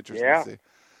it'll be interesting to see.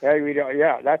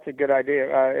 Yeah, that's a good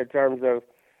idea in terms of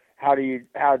how do you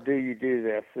do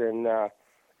this, and I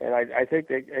think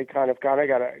they kind of got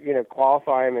to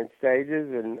qualify them in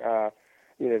stages, and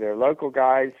their local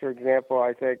guys, for example.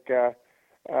 I think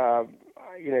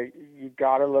you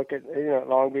got to look at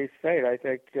Long Beach State. I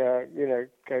think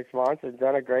Coach Monson's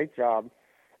done a great job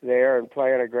there and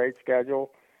playing a great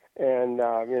schedule, and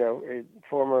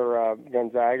former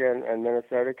Gonzaga and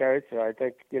Minnesota coach. So I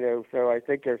think I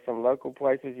think there's some local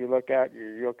places you look at.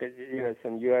 You look at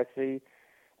some USC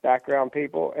background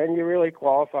people, and you really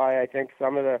qualify. I think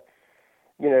some of the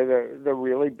the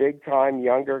really big time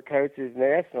younger coaches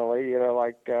nationally.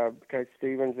 Like Coach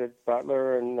Stevens at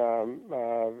Butler and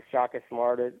Shaka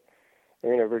Smart at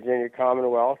Virginia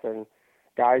Commonwealth, and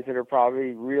guys that are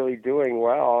probably really doing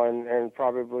well and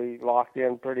probably locked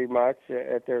in pretty much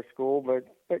at their school, but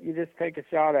you just take a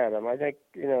shot at them. I think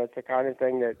it's the kind of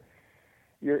thing that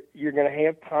you're going to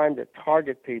have time to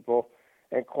target people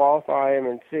and qualify them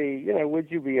and see, would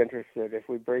you be interested if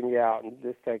we bring you out and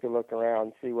just take a look around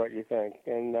and see what you think,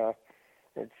 and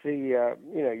see,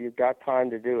 you've got time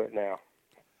to do it now.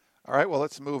 All right, well,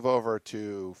 let's move over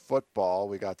to football.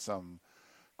 We got some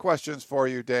questions for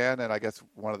you, Dan, and I guess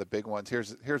one of the big ones.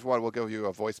 Here's one. We'll give you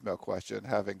a voicemail question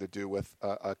having to do with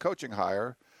a coaching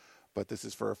hire, but this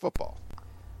is for football.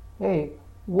 Hey,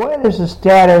 what is the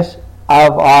status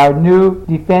of our new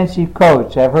defensive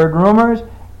coach? I've heard rumors,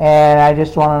 and I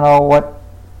just want to know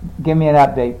give me an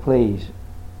update, please.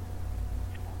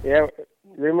 Yeah,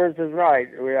 rumors is right.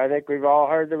 I think we've all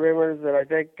heard the rumors, and I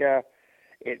think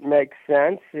it makes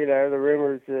sense. The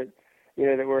rumors that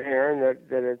that we're hearing that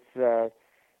it's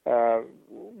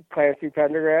Clancy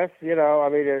Pendergrass.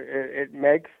 It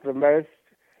makes the most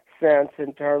sense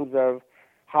in terms of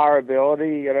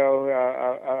hireability.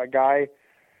 A guy.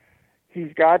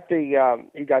 He's got the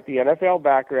NFL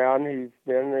background. He's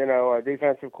been a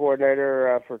defensive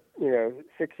coordinator for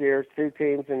 6 years, 2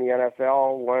 teams in the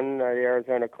NFL. One the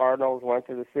Arizona Cardinals, went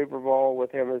to the Super Bowl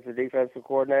with him as the defensive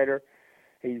coordinator.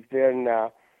 He's been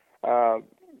the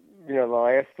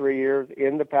last 3 years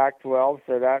in the Pac-12,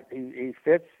 so that he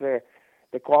fits the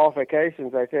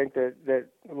qualifications I think that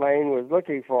Lane was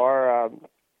looking for.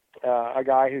 A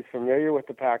guy who's familiar with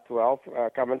the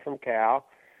Pac-12, coming from Cal.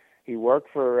 He worked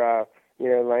for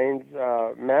Lane's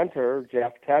mentor,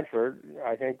 Jeff Tedford.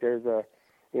 I think there's a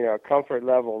comfort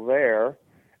level there,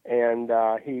 and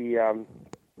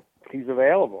he's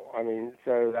available.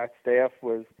 So that staff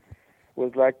was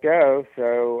let go.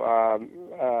 So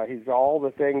he's all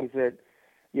the things that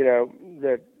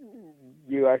that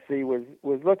USC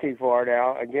was looking for.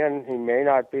 Now again, he may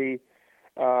not be.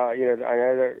 I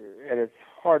know that, and it's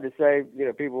hard to say.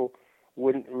 People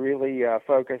wouldn't really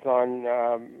focus on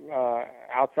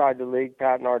outside the league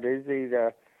Pat Narduzzi,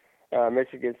 the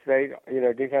Michigan State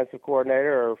defensive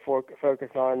coordinator, or focus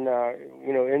on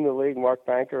in the league Mark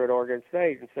Banker at Oregon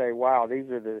State and say, wow,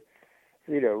 these are the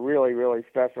really, really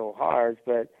special hires.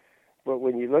 But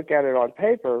when you look at it on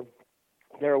paper,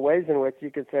 there are ways in which you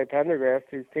could say Pendergrass,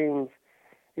 whose teams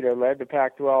led the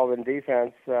Pac-12 in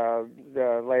defense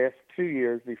the last 2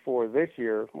 years before this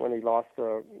year, when they lost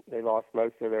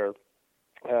most of their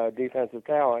defensive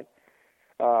talent,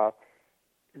 that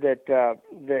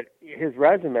his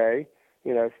resume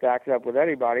stacks up with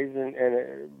anybody's, and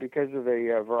because of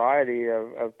the variety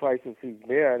of places he's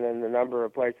been and the number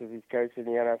of places he's coached in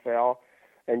the NFL,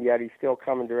 and yet he's still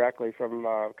coming directly from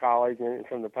college and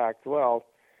from the Pac-12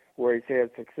 where he's had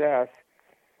success.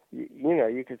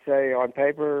 You could say on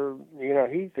paper,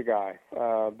 he's the guy.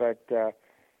 But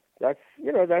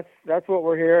that's what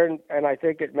we're hearing, and I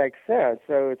think it makes sense.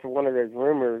 So it's one of those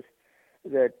rumors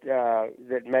that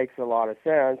makes a lot of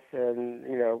sense, and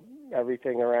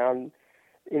everything around.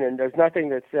 There's nothing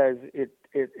that says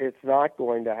it's not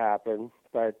going to happen.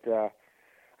 But I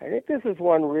think this is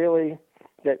one really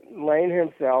that Lane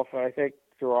himself, and I think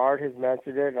Gerard has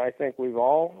mentioned it, and I think we've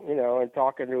all, in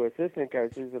talking to assistant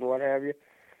coaches and what have you,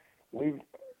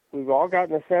 we've all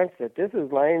gotten the sense that this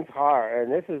is Lane's hire,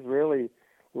 and this is really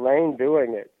Lane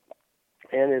doing it.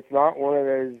 And it's not one of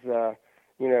those,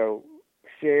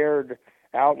 shared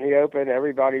out in the open,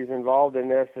 everybody's involved in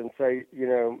this, and so,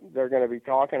 they're going to be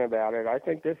talking about it. I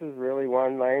think this is really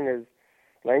one Lane's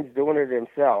doing it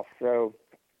himself. So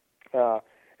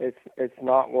it's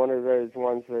not one of those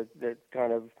ones that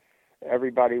kind of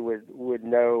everybody would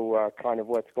know kind of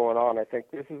what's going on. I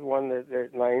think this is one that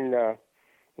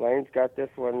Lane's got this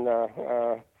one,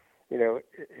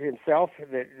 himself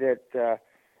that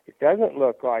it doesn't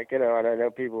look like, and I know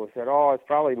people have said, oh, it's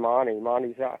probably Monty.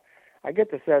 Monty's out. I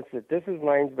get the sense that this is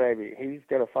Lane's baby. He's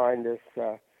going to find this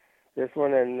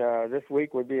one, and this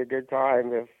week would be a good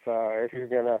time if you're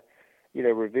going to,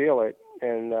 reveal it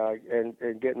and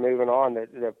get moving on.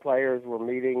 The players were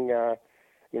meeting,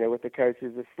 with the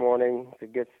coaches this morning to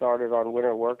get started on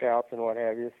winter workouts and what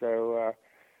have you. So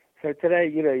today,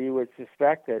 you would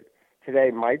suspect that today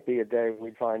might be a day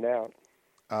we'd find out.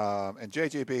 And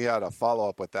JJB had a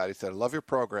follow-up with that. He said, I love your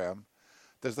program.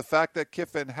 Does the fact that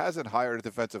Kiffin hasn't hired a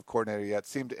defensive coordinator yet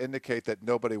seem to indicate that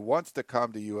nobody wants to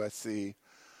come to USC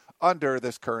under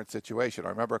this current situation? I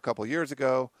remember a couple of years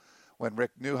ago when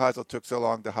Rick Neuheisel took so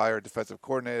long to hire a defensive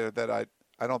coordinator that I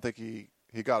don't think he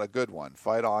got a good one.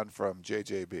 Fight on from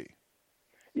JJB.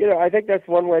 I think that's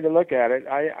one way to look at it.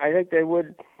 I think they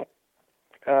would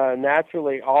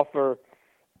naturally offer,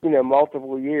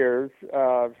 multiple years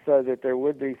so that there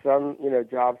would be some,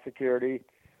 job security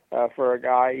for a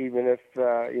guy, even if,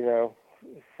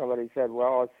 somebody said,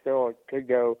 well, it could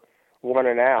go one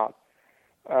and out.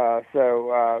 I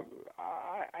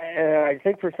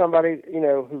think for somebody,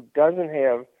 who doesn't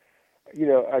have,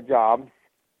 a job,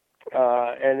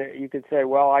 and you could say,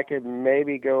 well, I could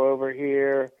maybe go over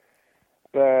here,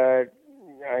 but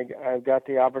I've got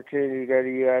the opportunity to go to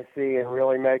USC and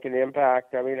really make an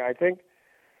impact. I mean, I think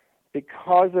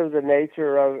because of the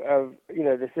nature of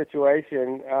the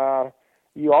situation,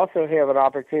 you also have an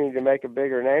opportunity to make a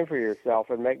bigger name for yourself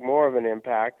and make more of an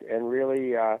impact and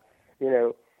really,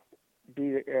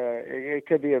 it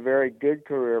could be a very good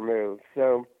career move.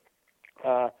 So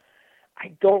I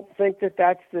don't think that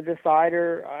that's the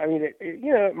decider. I mean,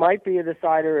 it might be a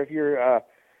decider if you're a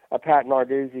Pat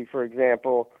Narduzzi, for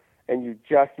example, and you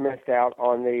just missed out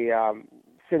on the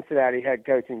Cincinnati head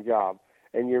coaching job,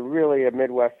 and you're really a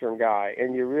Midwestern guy,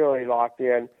 and you're really locked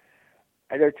in.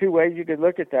 And there are two ways you could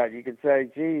look at that. You could say,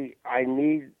 gee, I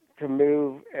need to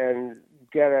move and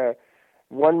get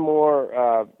one more,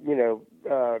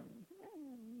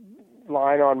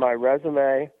 line on my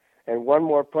resume and one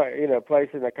more place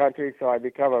in the country so I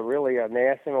become a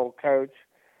national coach,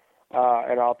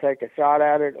 and I'll take a shot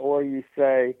at it. Or you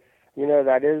say,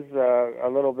 that is a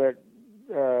little bit,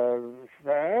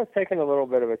 taking a little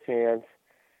bit of a chance,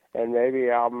 and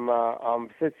maybe I'm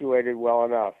situated well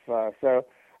enough. So,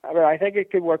 I mean, I think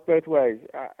it could work both ways,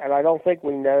 and I don't think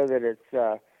we know that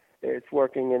it's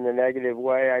working in the negative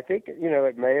way. I think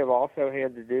it may have also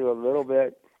had to do a little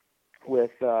bit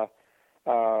with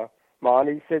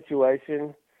Monty's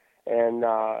situation and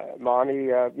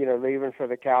Monty, leaving for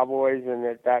the Cowboys,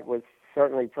 and that was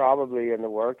certainly probably in the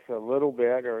works a little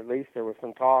bit, or at least there was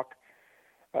some talk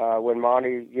when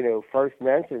Monty, first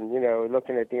mentioned,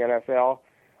 looking at the NFL.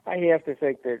 I have to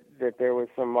think that there was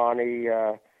some Monty,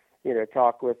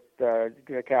 talk with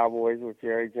the Cowboys with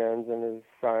Jerry Jones and his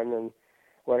son and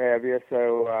what have you.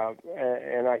 So,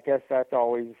 and I guess that's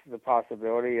always the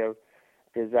possibility of,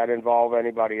 does that involve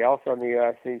anybody else on the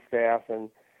USC staff, and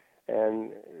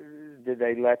did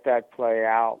they let that play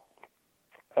out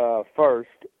first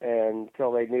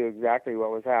until they knew exactly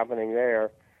what was happening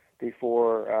there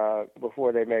before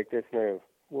they make this move?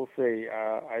 We'll see.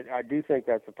 I do think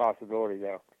that's a possibility,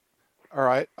 though. All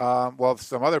right. Well,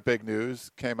 some other big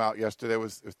news came out yesterday. It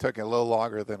was taking a little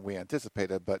longer than we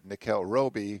anticipated, but Nickell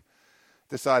Robey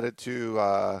decided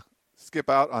to skip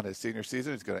out on his senior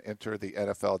season. He's going to enter the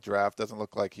NFL draft. Doesn't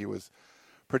look like he was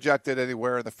projected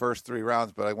anywhere in the first 3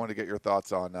 rounds, but I want to get your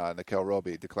thoughts on Nickell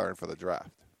Robey declaring for the draft.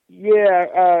 Yeah,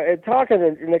 and talking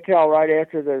to Nickell right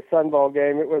after the Sun Bowl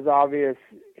game, it was obvious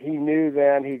he knew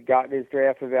then he'd gotten his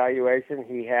draft evaluation.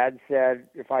 He had said,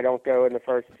 if I'm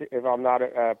not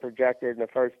projected in the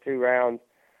first 2 rounds,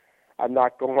 I'm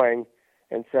not going.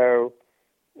 And so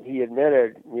he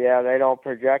admitted, they don't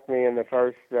project me in the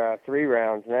first 3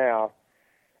 rounds now.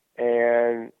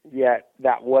 And yet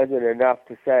that wasn't enough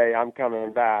to say I'm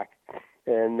coming back.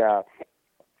 And,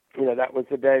 that was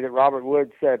the day that Robert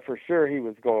Woods said for sure he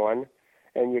was going.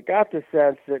 And you got the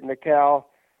sense that Nickell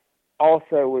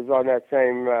also was on that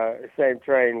same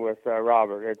train with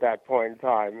Robert at that point in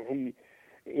time. He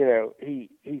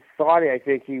thought, I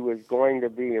think, he was going to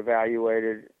be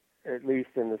evaluated at least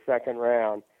in the second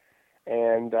round.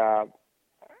 And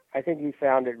I think he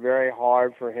found it very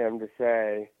hard for him to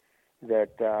say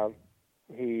that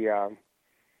he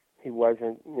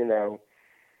wasn't,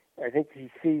 I think he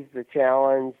sees the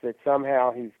challenge that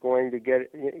somehow he's going to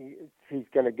get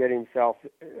himself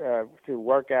to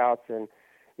workouts and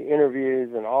the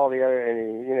interviews and all the other,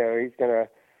 and he's going to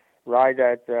ride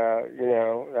that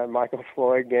that Michael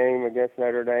Floyd game against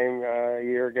Notre Dame a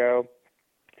year ago.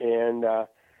 And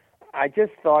I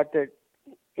just thought that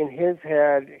in his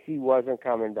head he wasn't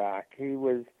coming back.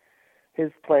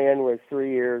 His plan was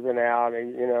 3 years and out,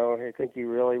 and I think he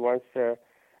really wants to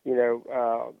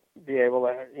be able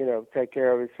to take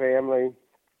care of his family.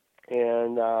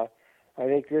 And I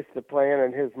think just the plan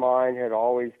in his mind had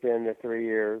always been the 3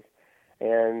 years.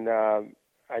 And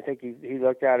I think he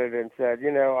looked at it and said,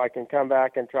 I can come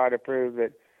back and try to prove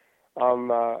that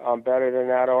I'm better than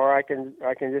that, or I can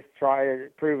just try to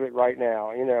prove it right now,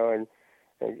 and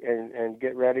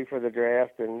get ready for the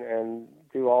draft and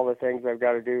do all the things I've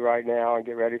got to do right now and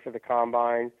get ready for the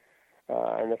combine,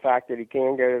 and the fact that he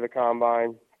can go to the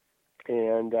combine.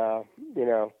 And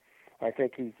I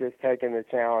think he's just taking the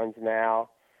challenge now.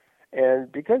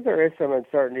 And because there is some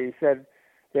uncertainty, he said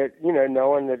that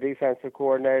knowing the defensive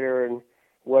coordinator and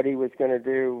what he was going to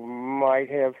do might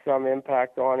have some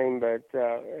impact on him. But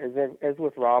as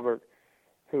with Robert,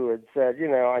 who had said,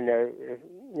 I know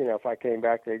if I came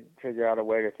back, they'd figure out a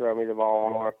way to throw me the ball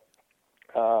more.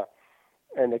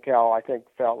 And Nikel, I think,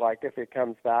 felt like if it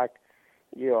comes back,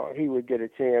 he would get a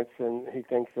chance, and he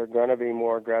thinks they're going to be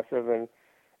more aggressive and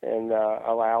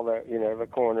allow the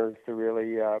corners to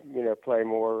really play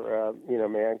more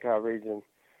man coverage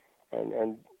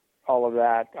and all of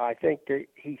that. I think that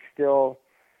he's still,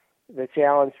 the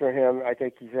challenge for him, I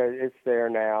think he said it's there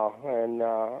now, and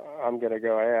I'm going to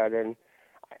go ahead. And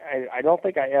I don't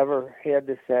think I ever had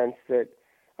the sense that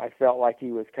I felt like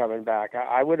he was coming back.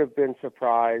 I would have been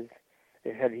surprised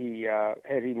had he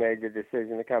made the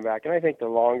decision to come back. And I think the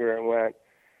longer it went,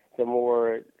 the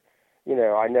more it,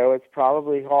 I know it's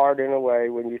probably hard in a way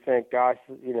when you think, gosh,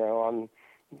 I'm,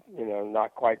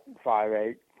 not quite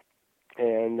 5'8",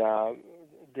 and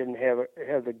didn't have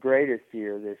the greatest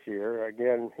year this year.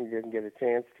 Again, he didn't get a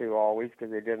chance to always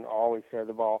because they didn't always throw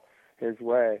the ball his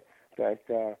way. But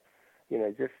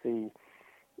just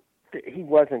he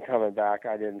wasn't coming back.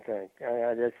 I didn't think.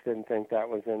 I just didn't think that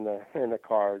was in the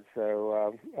cards.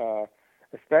 So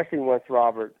especially once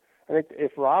Robert, I think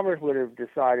if Robert would have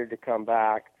decided to come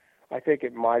back, I think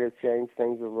it might have changed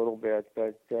things a little bit.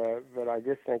 But I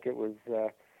just think it was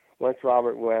once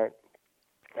Robert went.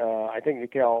 I think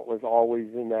Nikel was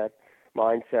always in that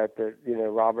mindset that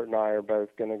Robert and I are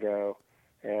both going to go,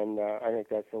 and I think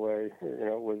that's the way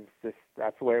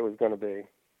that's the way it was going to be.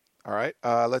 All right,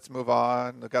 let's move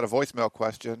on. I've got a voicemail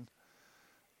question.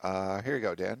 Here you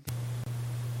go, Dan.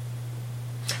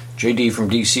 JD from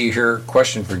DC here.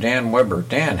 Question for Dan Weber.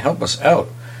 Dan, help us out.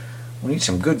 We need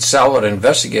some good, solid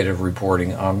investigative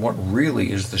reporting on what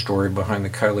really is the story behind the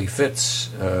Kylie Fitz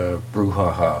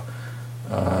brouhaha.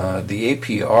 The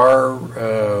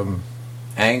APR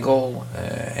angle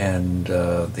and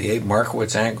the Abe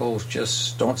Markowitz angles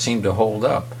just don't seem to hold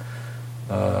up.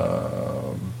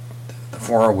 The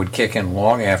former would kick in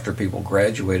long after people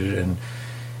graduated, and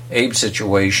Abe's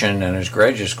situation and his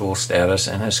graduate school status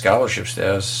and his scholarship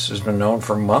status has been known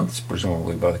for months,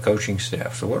 presumably, by the coaching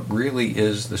staff. So what really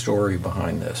is the story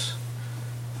behind this?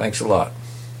 Thanks a lot.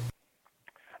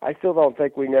 I still don't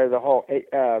think we know the whole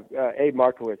Abe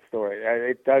Markowitz story.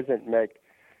 It doesn't make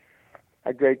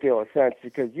a great deal of sense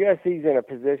because USC's in a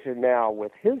position now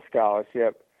with his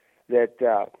scholarship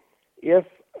that if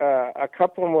a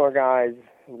couple more guys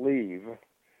leave,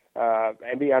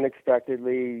 maybe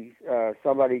unexpectedly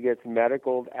somebody gets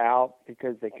medicaled out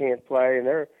because they can't play, and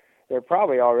they're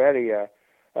probably already a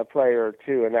player or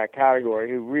two in that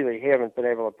category who really haven't been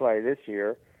able to play this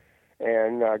year.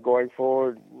 And going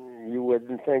forward, you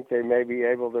wouldn't think they may be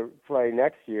able to play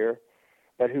next year,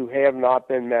 but who have not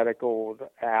been medicaled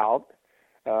out,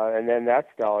 and then that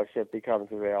scholarship becomes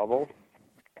available.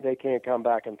 They can't come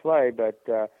back and play, but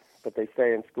they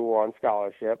stay in school on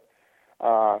scholarship.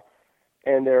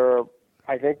 And there are,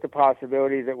 I think, the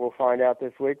possibility that we'll find out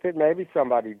this week that maybe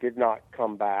somebody did not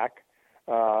come back,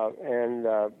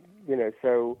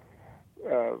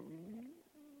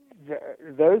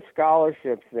 those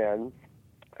scholarships then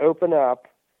open up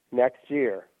next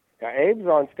year. Now, Abe's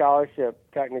on scholarship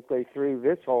technically through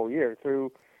this whole year,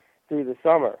 through the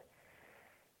summer.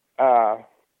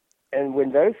 And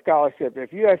when those scholarships,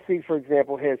 if USC, for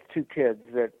example, has two kids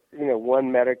that,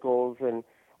 one medicals and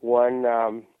one,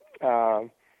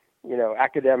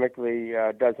 academically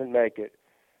doesn't make it,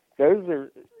 those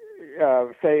are,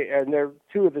 say, and there are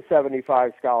 2 of the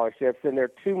 75 scholarships, and there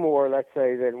are 2 more, let's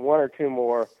say, than 1 or 2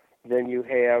 more than you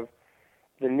have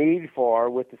the need for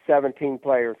with the 17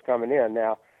 players coming in.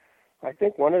 Now, I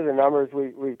think one of the numbers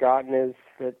we've gotten is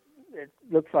that it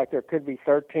looks like there could be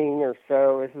 13 or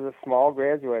so. This is a small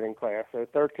graduating class, so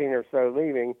 13 or so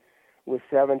leaving with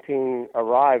 17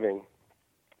 arriving,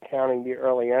 counting the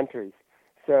early entries.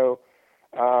 So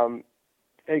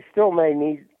they still may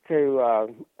need to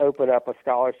open up a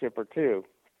scholarship or 2.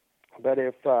 But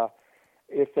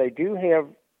if they do have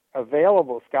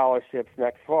available scholarships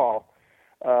next fall,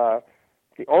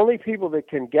 the only people that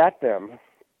can get them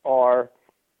are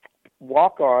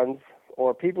walk-ons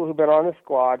or people who've been on the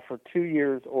squad for 2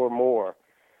 years or more.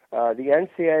 The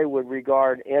NCAA would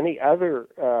regard any other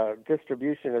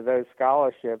distribution of those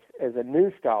scholarships as a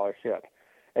new scholarship,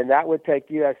 and that would take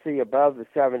USC above the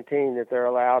 17 that they're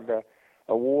allowed to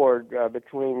award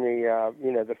between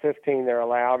the 15 they're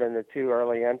allowed and the 2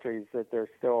 early entries that they're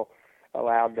still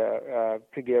allowed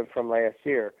to give from last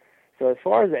year. So as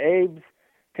far as Abe's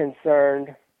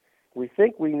concerned, we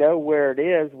think we know where it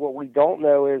is. What we don't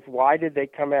know is why did they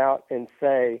come out and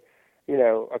say,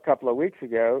 a couple of weeks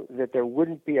ago that there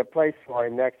wouldn't be a place for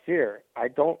him next year. I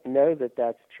don't know that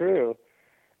that's true,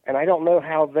 and I don't know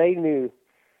how they knew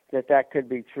that that could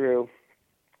be true.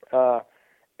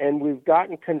 And we've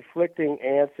gotten conflicting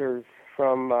answers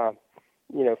from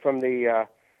the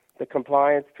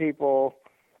compliance people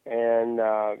and,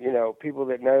 people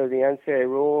that know the NCAA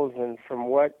rules, and from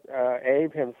what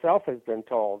Abe himself has been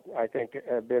told, I think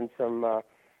have been some,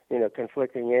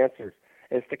 conflicting answers.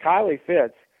 As to Kylie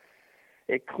Fitz,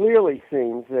 it clearly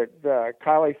seems that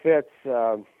Kylie Fitz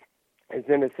is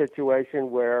in a situation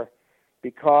where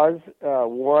because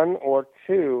 1 or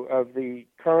 2 of the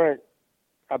current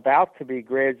about to be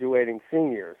graduating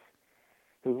seniors,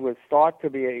 who was thought to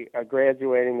be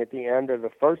graduating at the end of the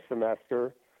first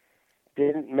semester,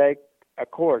 didn't make a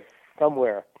course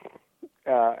somewhere,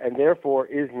 and therefore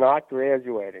is not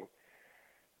graduating,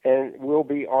 and will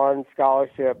be on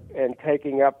scholarship and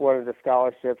taking up one of the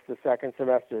scholarships the second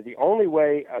semester. The only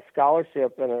way a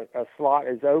scholarship and a slot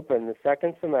is open the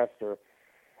second semester,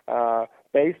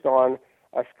 based on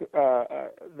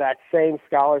that same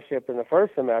scholarship in the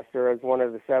first semester as one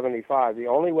of the 75. The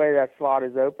only way that slot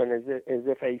is open is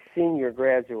if a senior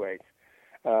graduates.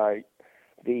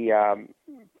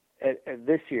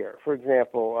 This year, for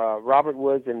example, Robert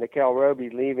Woods and Nickel Roby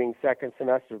leaving second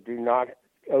semester do not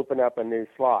open up a new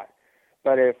slot.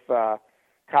 But if Kyle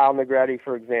Negretti,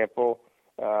 for example,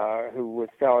 who was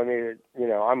telling me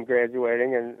that, I'm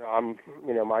graduating and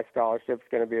my scholarship's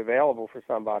going to be available for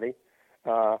somebody,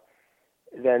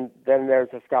 then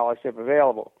there's a scholarship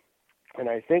available. And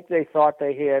I think they thought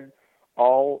they had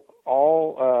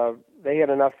they had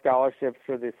enough scholarships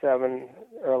for the 7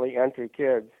 early entry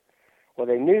kids. Well,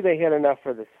 they knew they had enough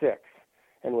for the 6.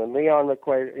 And when Leon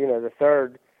McQuaid, the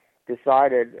third,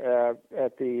 decided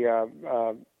at the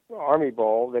Army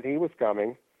Bowl that he was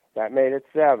coming, that made it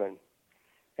 7.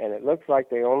 And it looks like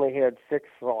they only had 6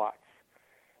 slots.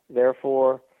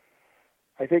 Therefore,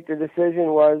 I think the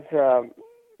decision was,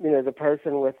 the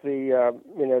person with the,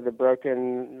 the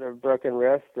broken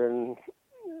wrist and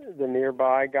the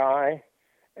nearby guy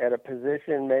at a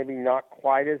position maybe not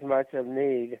quite as much of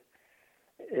need.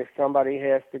 If somebody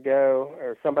has to go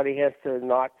or somebody has to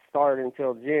not start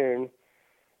until June,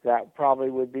 that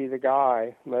probably would be the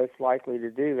guy most likely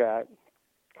to do that.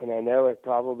 And I know it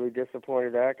probably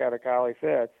disappointed the heck out of Kylie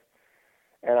Fitz.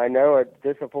 And I know it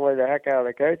disappointed the heck out of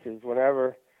the coaches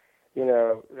whenever,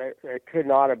 they could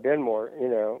not have been more,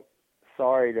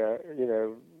 sorry to,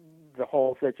 the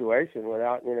whole situation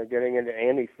without, getting into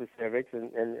any specifics.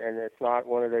 And it's not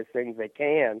one of those things they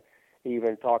can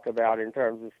even talk about in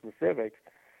terms of specifics.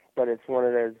 But it's one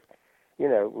of those,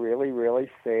 really, really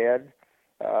sad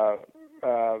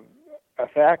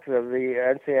effects of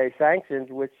the NCAA sanctions,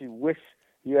 which you wish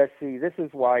USC, this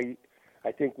is why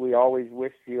I think we always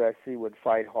wished USC would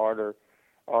fight harder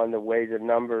on the way the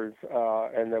numbers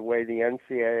and the way the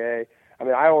NCAA,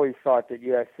 I always thought that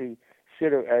USC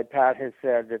should have, Pat has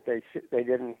said that they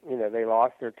didn't, they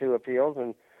lost their 2 appeals,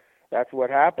 and that's what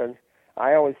happened.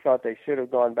 I always thought they should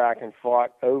have gone back and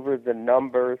fought over the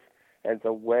numbers and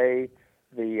the way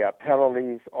the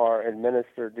penalties are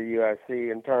administered to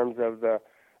USC in terms of the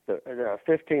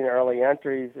 15 early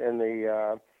entries and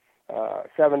the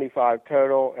 75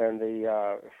 total and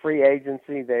the free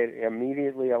agency. They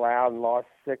immediately allowed and lost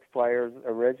 6 players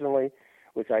originally,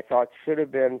 which I thought should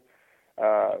have been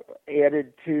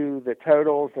added to the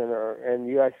totals, and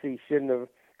USC shouldn't have,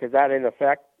 because that in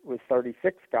effect was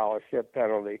 36 scholarship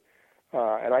penalty.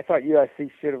 And I thought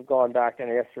USC should have gone back and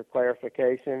asked for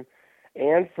clarification.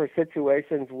 and for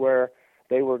situations where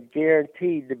they were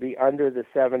guaranteed to be under the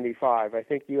 75. I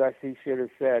think USC should have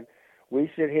said, we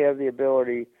should have the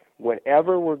ability,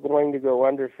 whenever we're going to go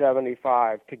under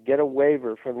 75, to get a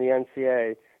waiver from the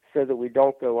NCAA so that we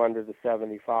don't go under the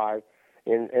 75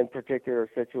 in particular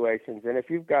situations. And if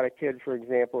you've got a kid, for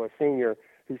example, a senior,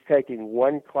 who's taking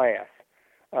one class,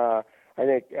 I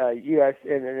think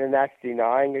and that's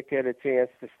denying a kid a chance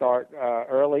to start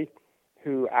early,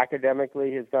 who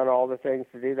academically has done all the things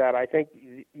to do that. I think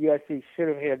USC should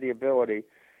have had the ability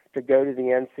to go to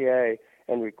the NCAA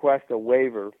and request a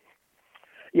waiver.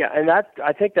 Yeah, and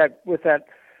I think that with that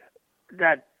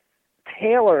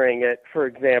tailoring it, for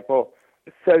example,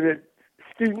 so that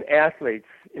student athletes,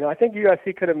 I think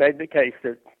USC could have made the case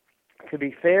that, to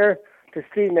be fair to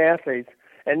student athletes,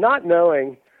 and not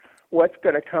knowing what's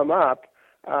going to come up,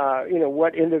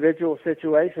 what individual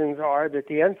situations are, that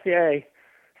the NCAA,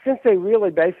 since they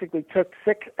really basically took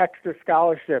 6 extra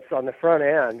scholarships on the front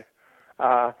end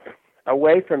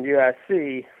away from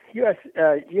USC,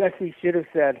 USC should have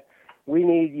said, we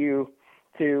need you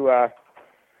to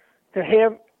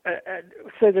have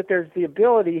so that there's the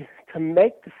ability to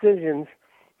make decisions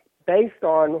based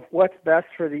on what's best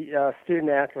for the student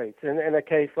athletes. In a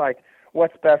case like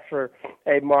what's best for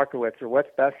Abe Markowitz or what's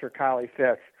best for Kylie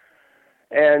Fitz.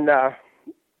 And,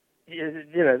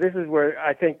 this is where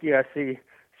I think USC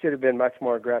should have been much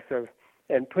more aggressive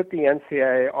and put the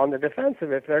NCAA on the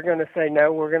defensive. If they're going to say,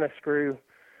 no, we're going to screw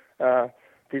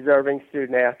deserving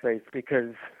student athletes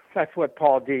because that's what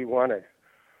Paul D. wanted.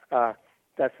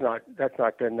 That's not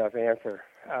good enough answer.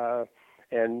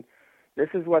 And this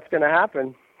is what's going to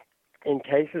happen in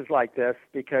cases like this,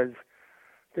 because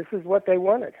this is what they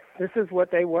wanted. This is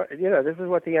what they want. This is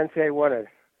what the NCAA wanted.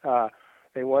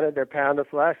 They wanted their pound of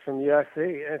flesh from USC.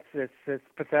 It's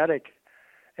pathetic,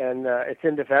 and it's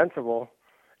indefensible.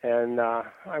 And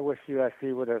I wish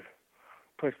USC would have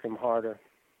pushed them harder.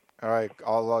 All right,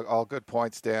 all good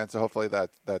points, Dan. So hopefully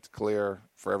that's clear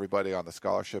for everybody on the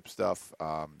scholarship stuff.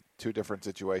 2 different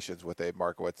situations with Abe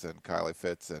Markowitz and Kylie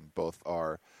Fitz, and both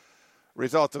are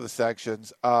results of the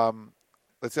sanctions.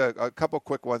 Let's a couple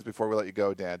quick ones before we let you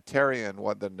go, Dan. Terrian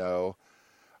wanted to know,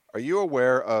 are you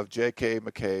aware of J.K.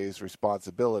 McKay's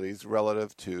responsibilities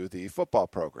relative to the football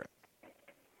program?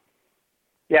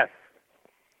 Yes.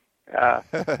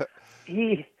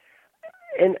 He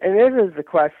and this is the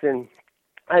question.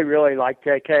 I really like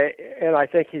J.K., and I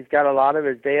think he's got a lot of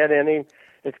his dad in him.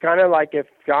 It's kind of like if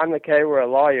John McKay were a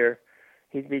lawyer,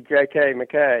 he'd be J.K.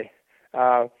 McKay.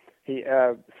 He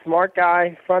smart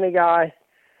guy, funny guy.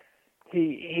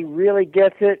 He really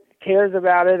gets it, cares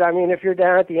about it. I mean, if you're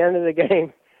down at the end of the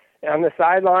game on the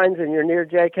sidelines and you're near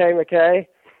J.K. McKay,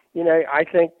 I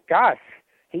think, gosh,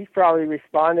 he's probably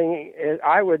responding as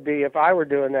I would be if I were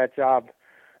doing that job.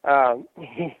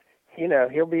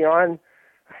 He'll be on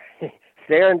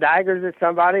staring daggers at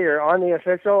somebody or on the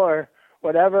official or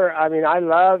whatever. I mean, I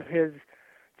love his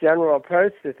general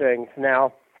approach to things.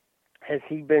 Now, has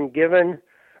he been given,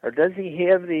 or does he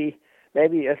have the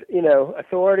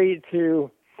authority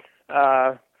to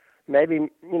make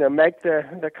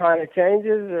the kind of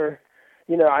changes, or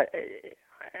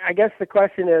I guess the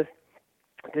question is,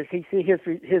 does he see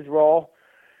his role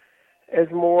as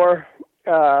more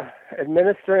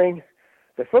administering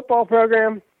the football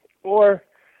program, or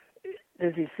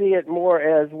does he see it more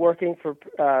as working for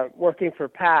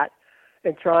Pat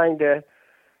and trying to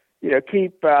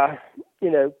keep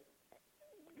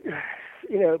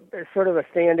sort of a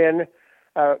stand-in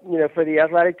for the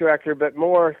athletic director, but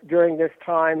more during this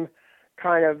time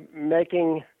kind of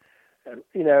making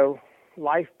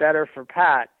life better for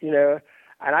Pat, and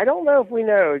I don't know if we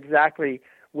know exactly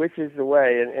which is the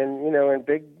way. And in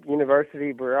big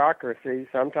university bureaucracy,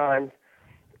 sometimes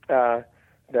the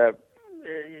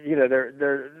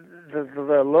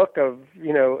look of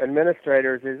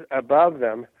administrators is above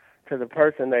them to the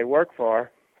person they work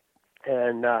for,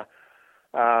 and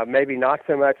maybe not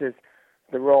so much as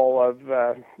the role of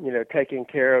taking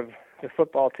care of the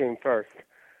football team first.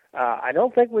 I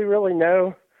don't think we really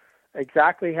know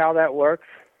exactly how that works.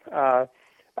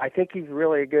 I think he's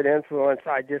really a good influence.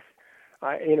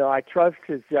 I trust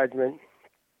his judgment,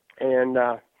 and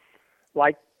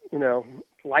like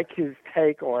his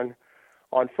take on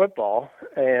football,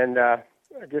 and I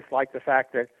just like the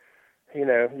fact that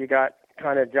you got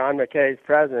kind of John McKay's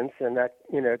presence and that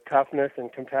toughness and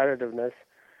competitiveness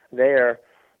there.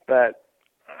 But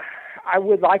I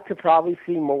would like to probably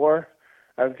see more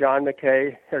of John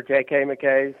McKay or J.K.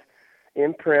 McKay's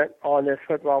imprint on this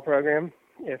football program,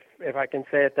 if I can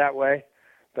say it that way.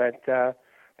 But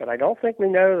I don't think we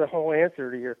know the whole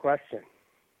answer to your question.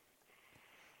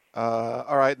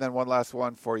 All right, and then one last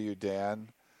one for you, Dan.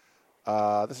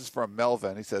 This is from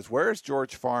Melvin. He says, where is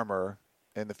George Farmer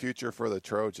in the future for the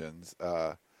Trojans?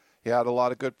 He had a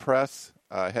lot of good press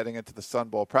heading into the Sun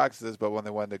Bowl practices, but when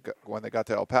they got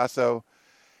to El Paso,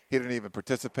 he didn't even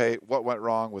participate. What went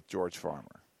wrong with George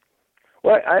Farmer?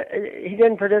 Well, he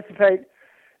didn't participate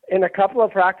in a couple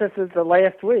of practices the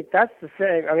last week. That's the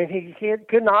same. I mean, he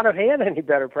could not have had any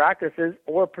better practices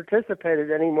or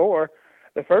participated any more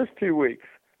the first 2 weeks.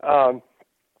 And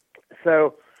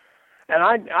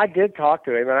I did talk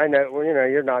to him, and I know, well,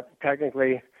 you're not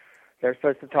technically, they're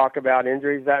supposed to talk about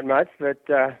injuries that much, but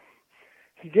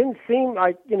he didn't seem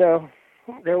like,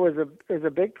 there was a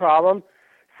big problem.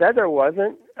 Said there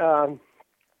wasn't,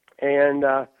 and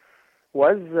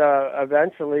was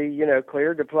eventually,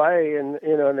 cleared to play in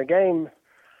the game.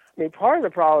 I mean, part of the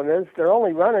problem is they're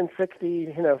only running 5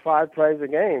 plays a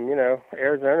game.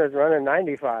 Arizona's running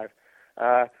 95.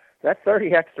 That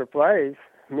 30 extra plays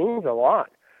means a lot.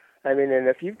 I mean, and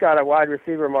if you've got a wide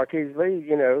receiver, Marquise Lee,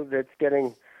 that's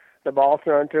getting the ball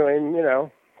thrown to him,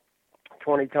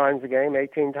 20 times a game,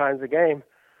 18 times a game,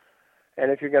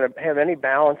 and if you're going to have any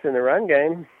balance in the run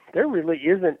game, there really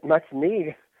isn't much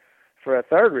need for a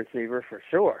third receiver for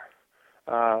sure.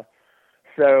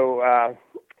 So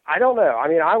I don't know. I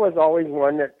mean, I was always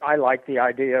one that I liked the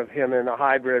idea of him in a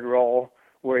hybrid role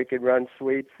where he could run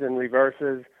sweeps and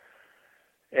reverses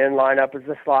and line up as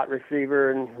a slot receiver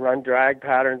and run drag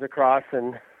patterns across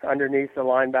and underneath the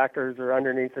linebackers or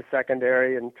underneath the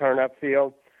secondary and turn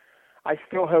upfield. I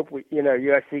still hope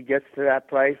USC gets to that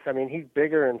place. I mean, he's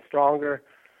bigger and stronger,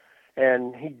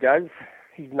 and he's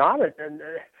not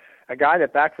a guy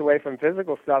that backs away from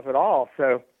physical stuff at all.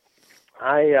 So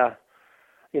I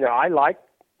like,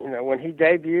 when he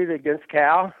debuted against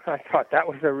Cal, I thought that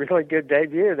was a really good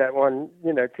debut, that one,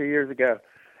 2 years ago.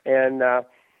 And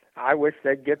I wish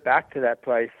they'd get back to that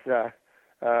place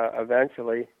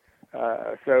eventually.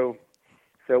 So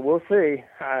we'll see.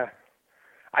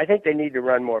 I think they need to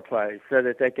run more plays so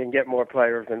that they can get more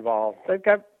players involved. They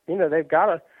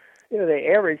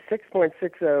average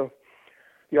 6.60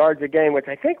 yards a game, which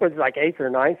I think was like 8th or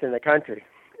 9th in the country,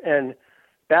 and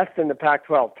best in the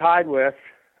Pac-12, tied with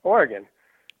Oregon.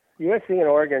 USC and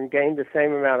Oregon gained the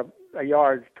same amount of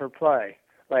yards per play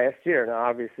last year. Now,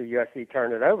 obviously, USC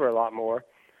turned it over a lot more,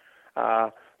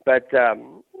 but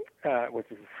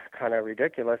which is kind of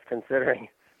ridiculous considering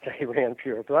they ran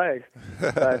fewer plays.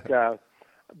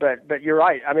 But you're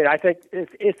right. I mean, I think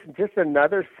it's just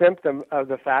another symptom of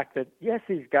the fact that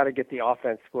USC's got to get the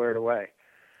offense squared away.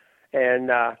 And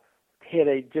hit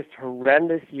a just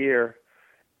horrendous year.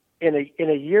 In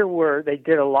a year where they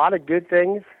did a lot of good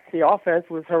things, the offense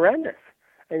was horrendous.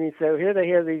 I mean, so here they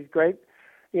have these great,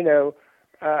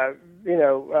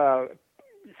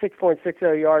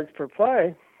 6.60 yards per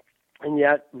play, and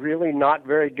yet really not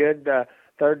very good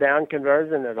third down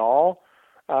conversion at all.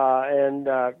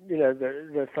 The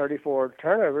 34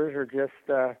 turnovers are just,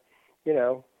 I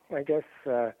guess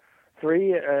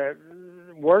 3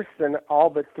 worse than all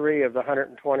but 3 of the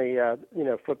 120,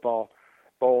 football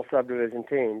bowl subdivision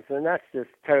teams, and that's just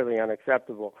totally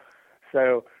unacceptable.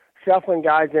 So shuffling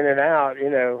guys in and out,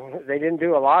 they didn't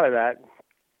do a lot of that,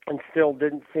 and still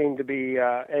didn't seem to be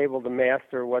able to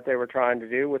master what they were trying to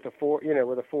do with a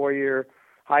 4-year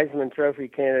Heisman Trophy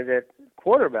candidate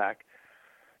quarterback.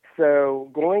 So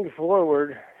going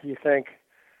forward, you think,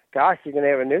 gosh, you're going to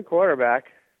have a new quarterback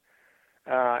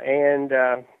and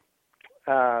a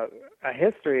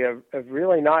history of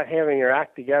really not having your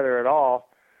act together at all.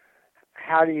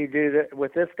 How do you do that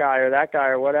with this guy or that guy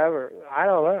or whatever? I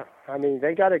don't know. I mean,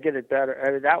 they got to get it better.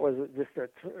 I mean, that was just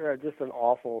an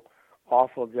awful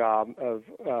job of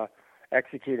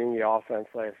executing the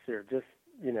offense last year. Just,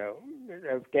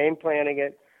 of game planning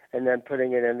it and then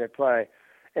putting it into play.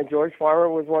 And George Farmer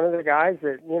was one of the guys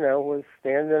that, was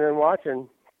standing and watching.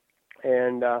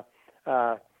 And,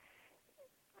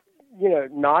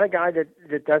 not a guy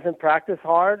that doesn't practice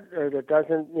hard or that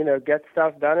doesn't, get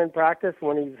stuff done in practice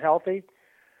when he's healthy.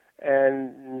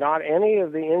 And not any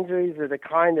of the injuries are the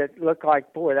kind that look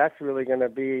like, boy, that's really going to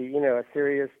be, a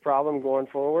serious problem going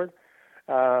forward.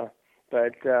 And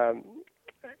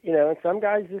some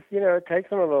guys just, it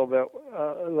takes them a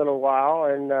little while.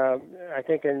 And I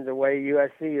think in the way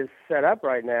USC is set up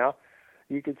right now,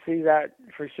 you could see that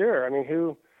for sure. I mean,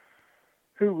 who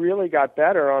really got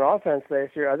better on offense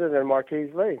last year other than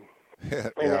Marquise Lee? Yeah.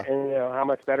 And how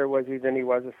much better was he than he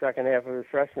was the second half of his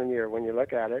freshman year when you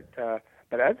look at it?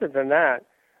 But other than that,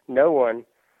 no one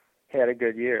had a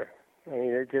good year. I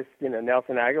mean, it just,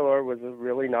 Nelson Aguilar was a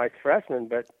really nice freshman,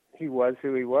 but he was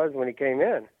who he was when he came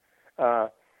in.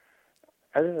 Other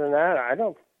than that, I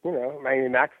don't,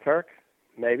 Max Turk,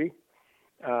 maybe.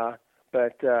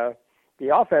 But the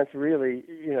offense really,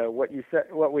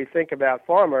 what we think about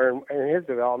Farmer and his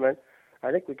development,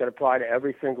 I think we could apply to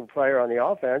every single player on the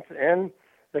offense and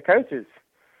the coaches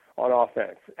on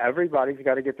offense. Everybody's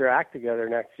got to get their act together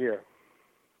next year.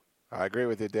 I agree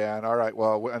with you, Dan. All right.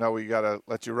 Well, I know we got to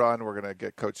let you run. We're going to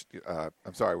get Coach.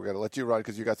 I'm sorry. We're going to let you run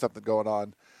because you got something going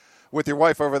on with your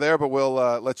wife over there. But we'll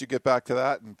let you get back to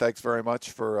that. And thanks very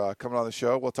much for coming on the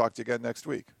show. We'll talk to you again next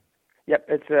week. Yep.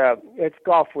 It's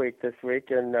golf week this week,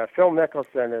 and Phil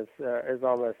Mickelson is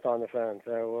almost on the phone.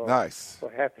 So nice.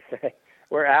 We'll have to say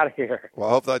we're out of here. Well,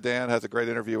 I hope that Dan has a great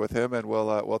interview with him, and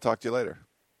we'll talk to you later.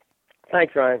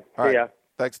 Thanks, Ryan. All right. See ya.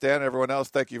 Thanks, Dan. Everyone else,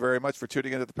 thank you very much for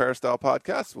tuning into the Peristyle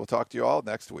Podcast. We'll talk to you all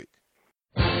next week.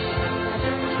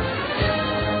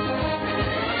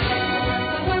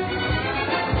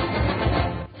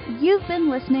 You've been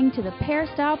listening to the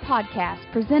Peristyle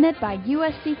Podcast presented by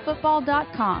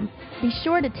USCFootball.com. Be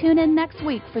sure to tune in next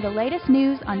week for the latest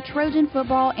news on Trojan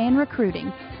football and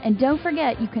recruiting. And don't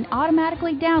forget, you can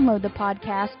automatically download the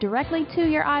podcast directly to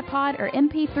your iPod or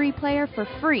MP3 player for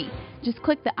free. Just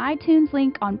click the iTunes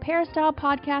link on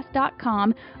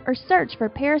peristylepodcast.com or search for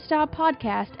Peristyle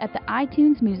Podcast at the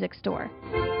iTunes Music Store.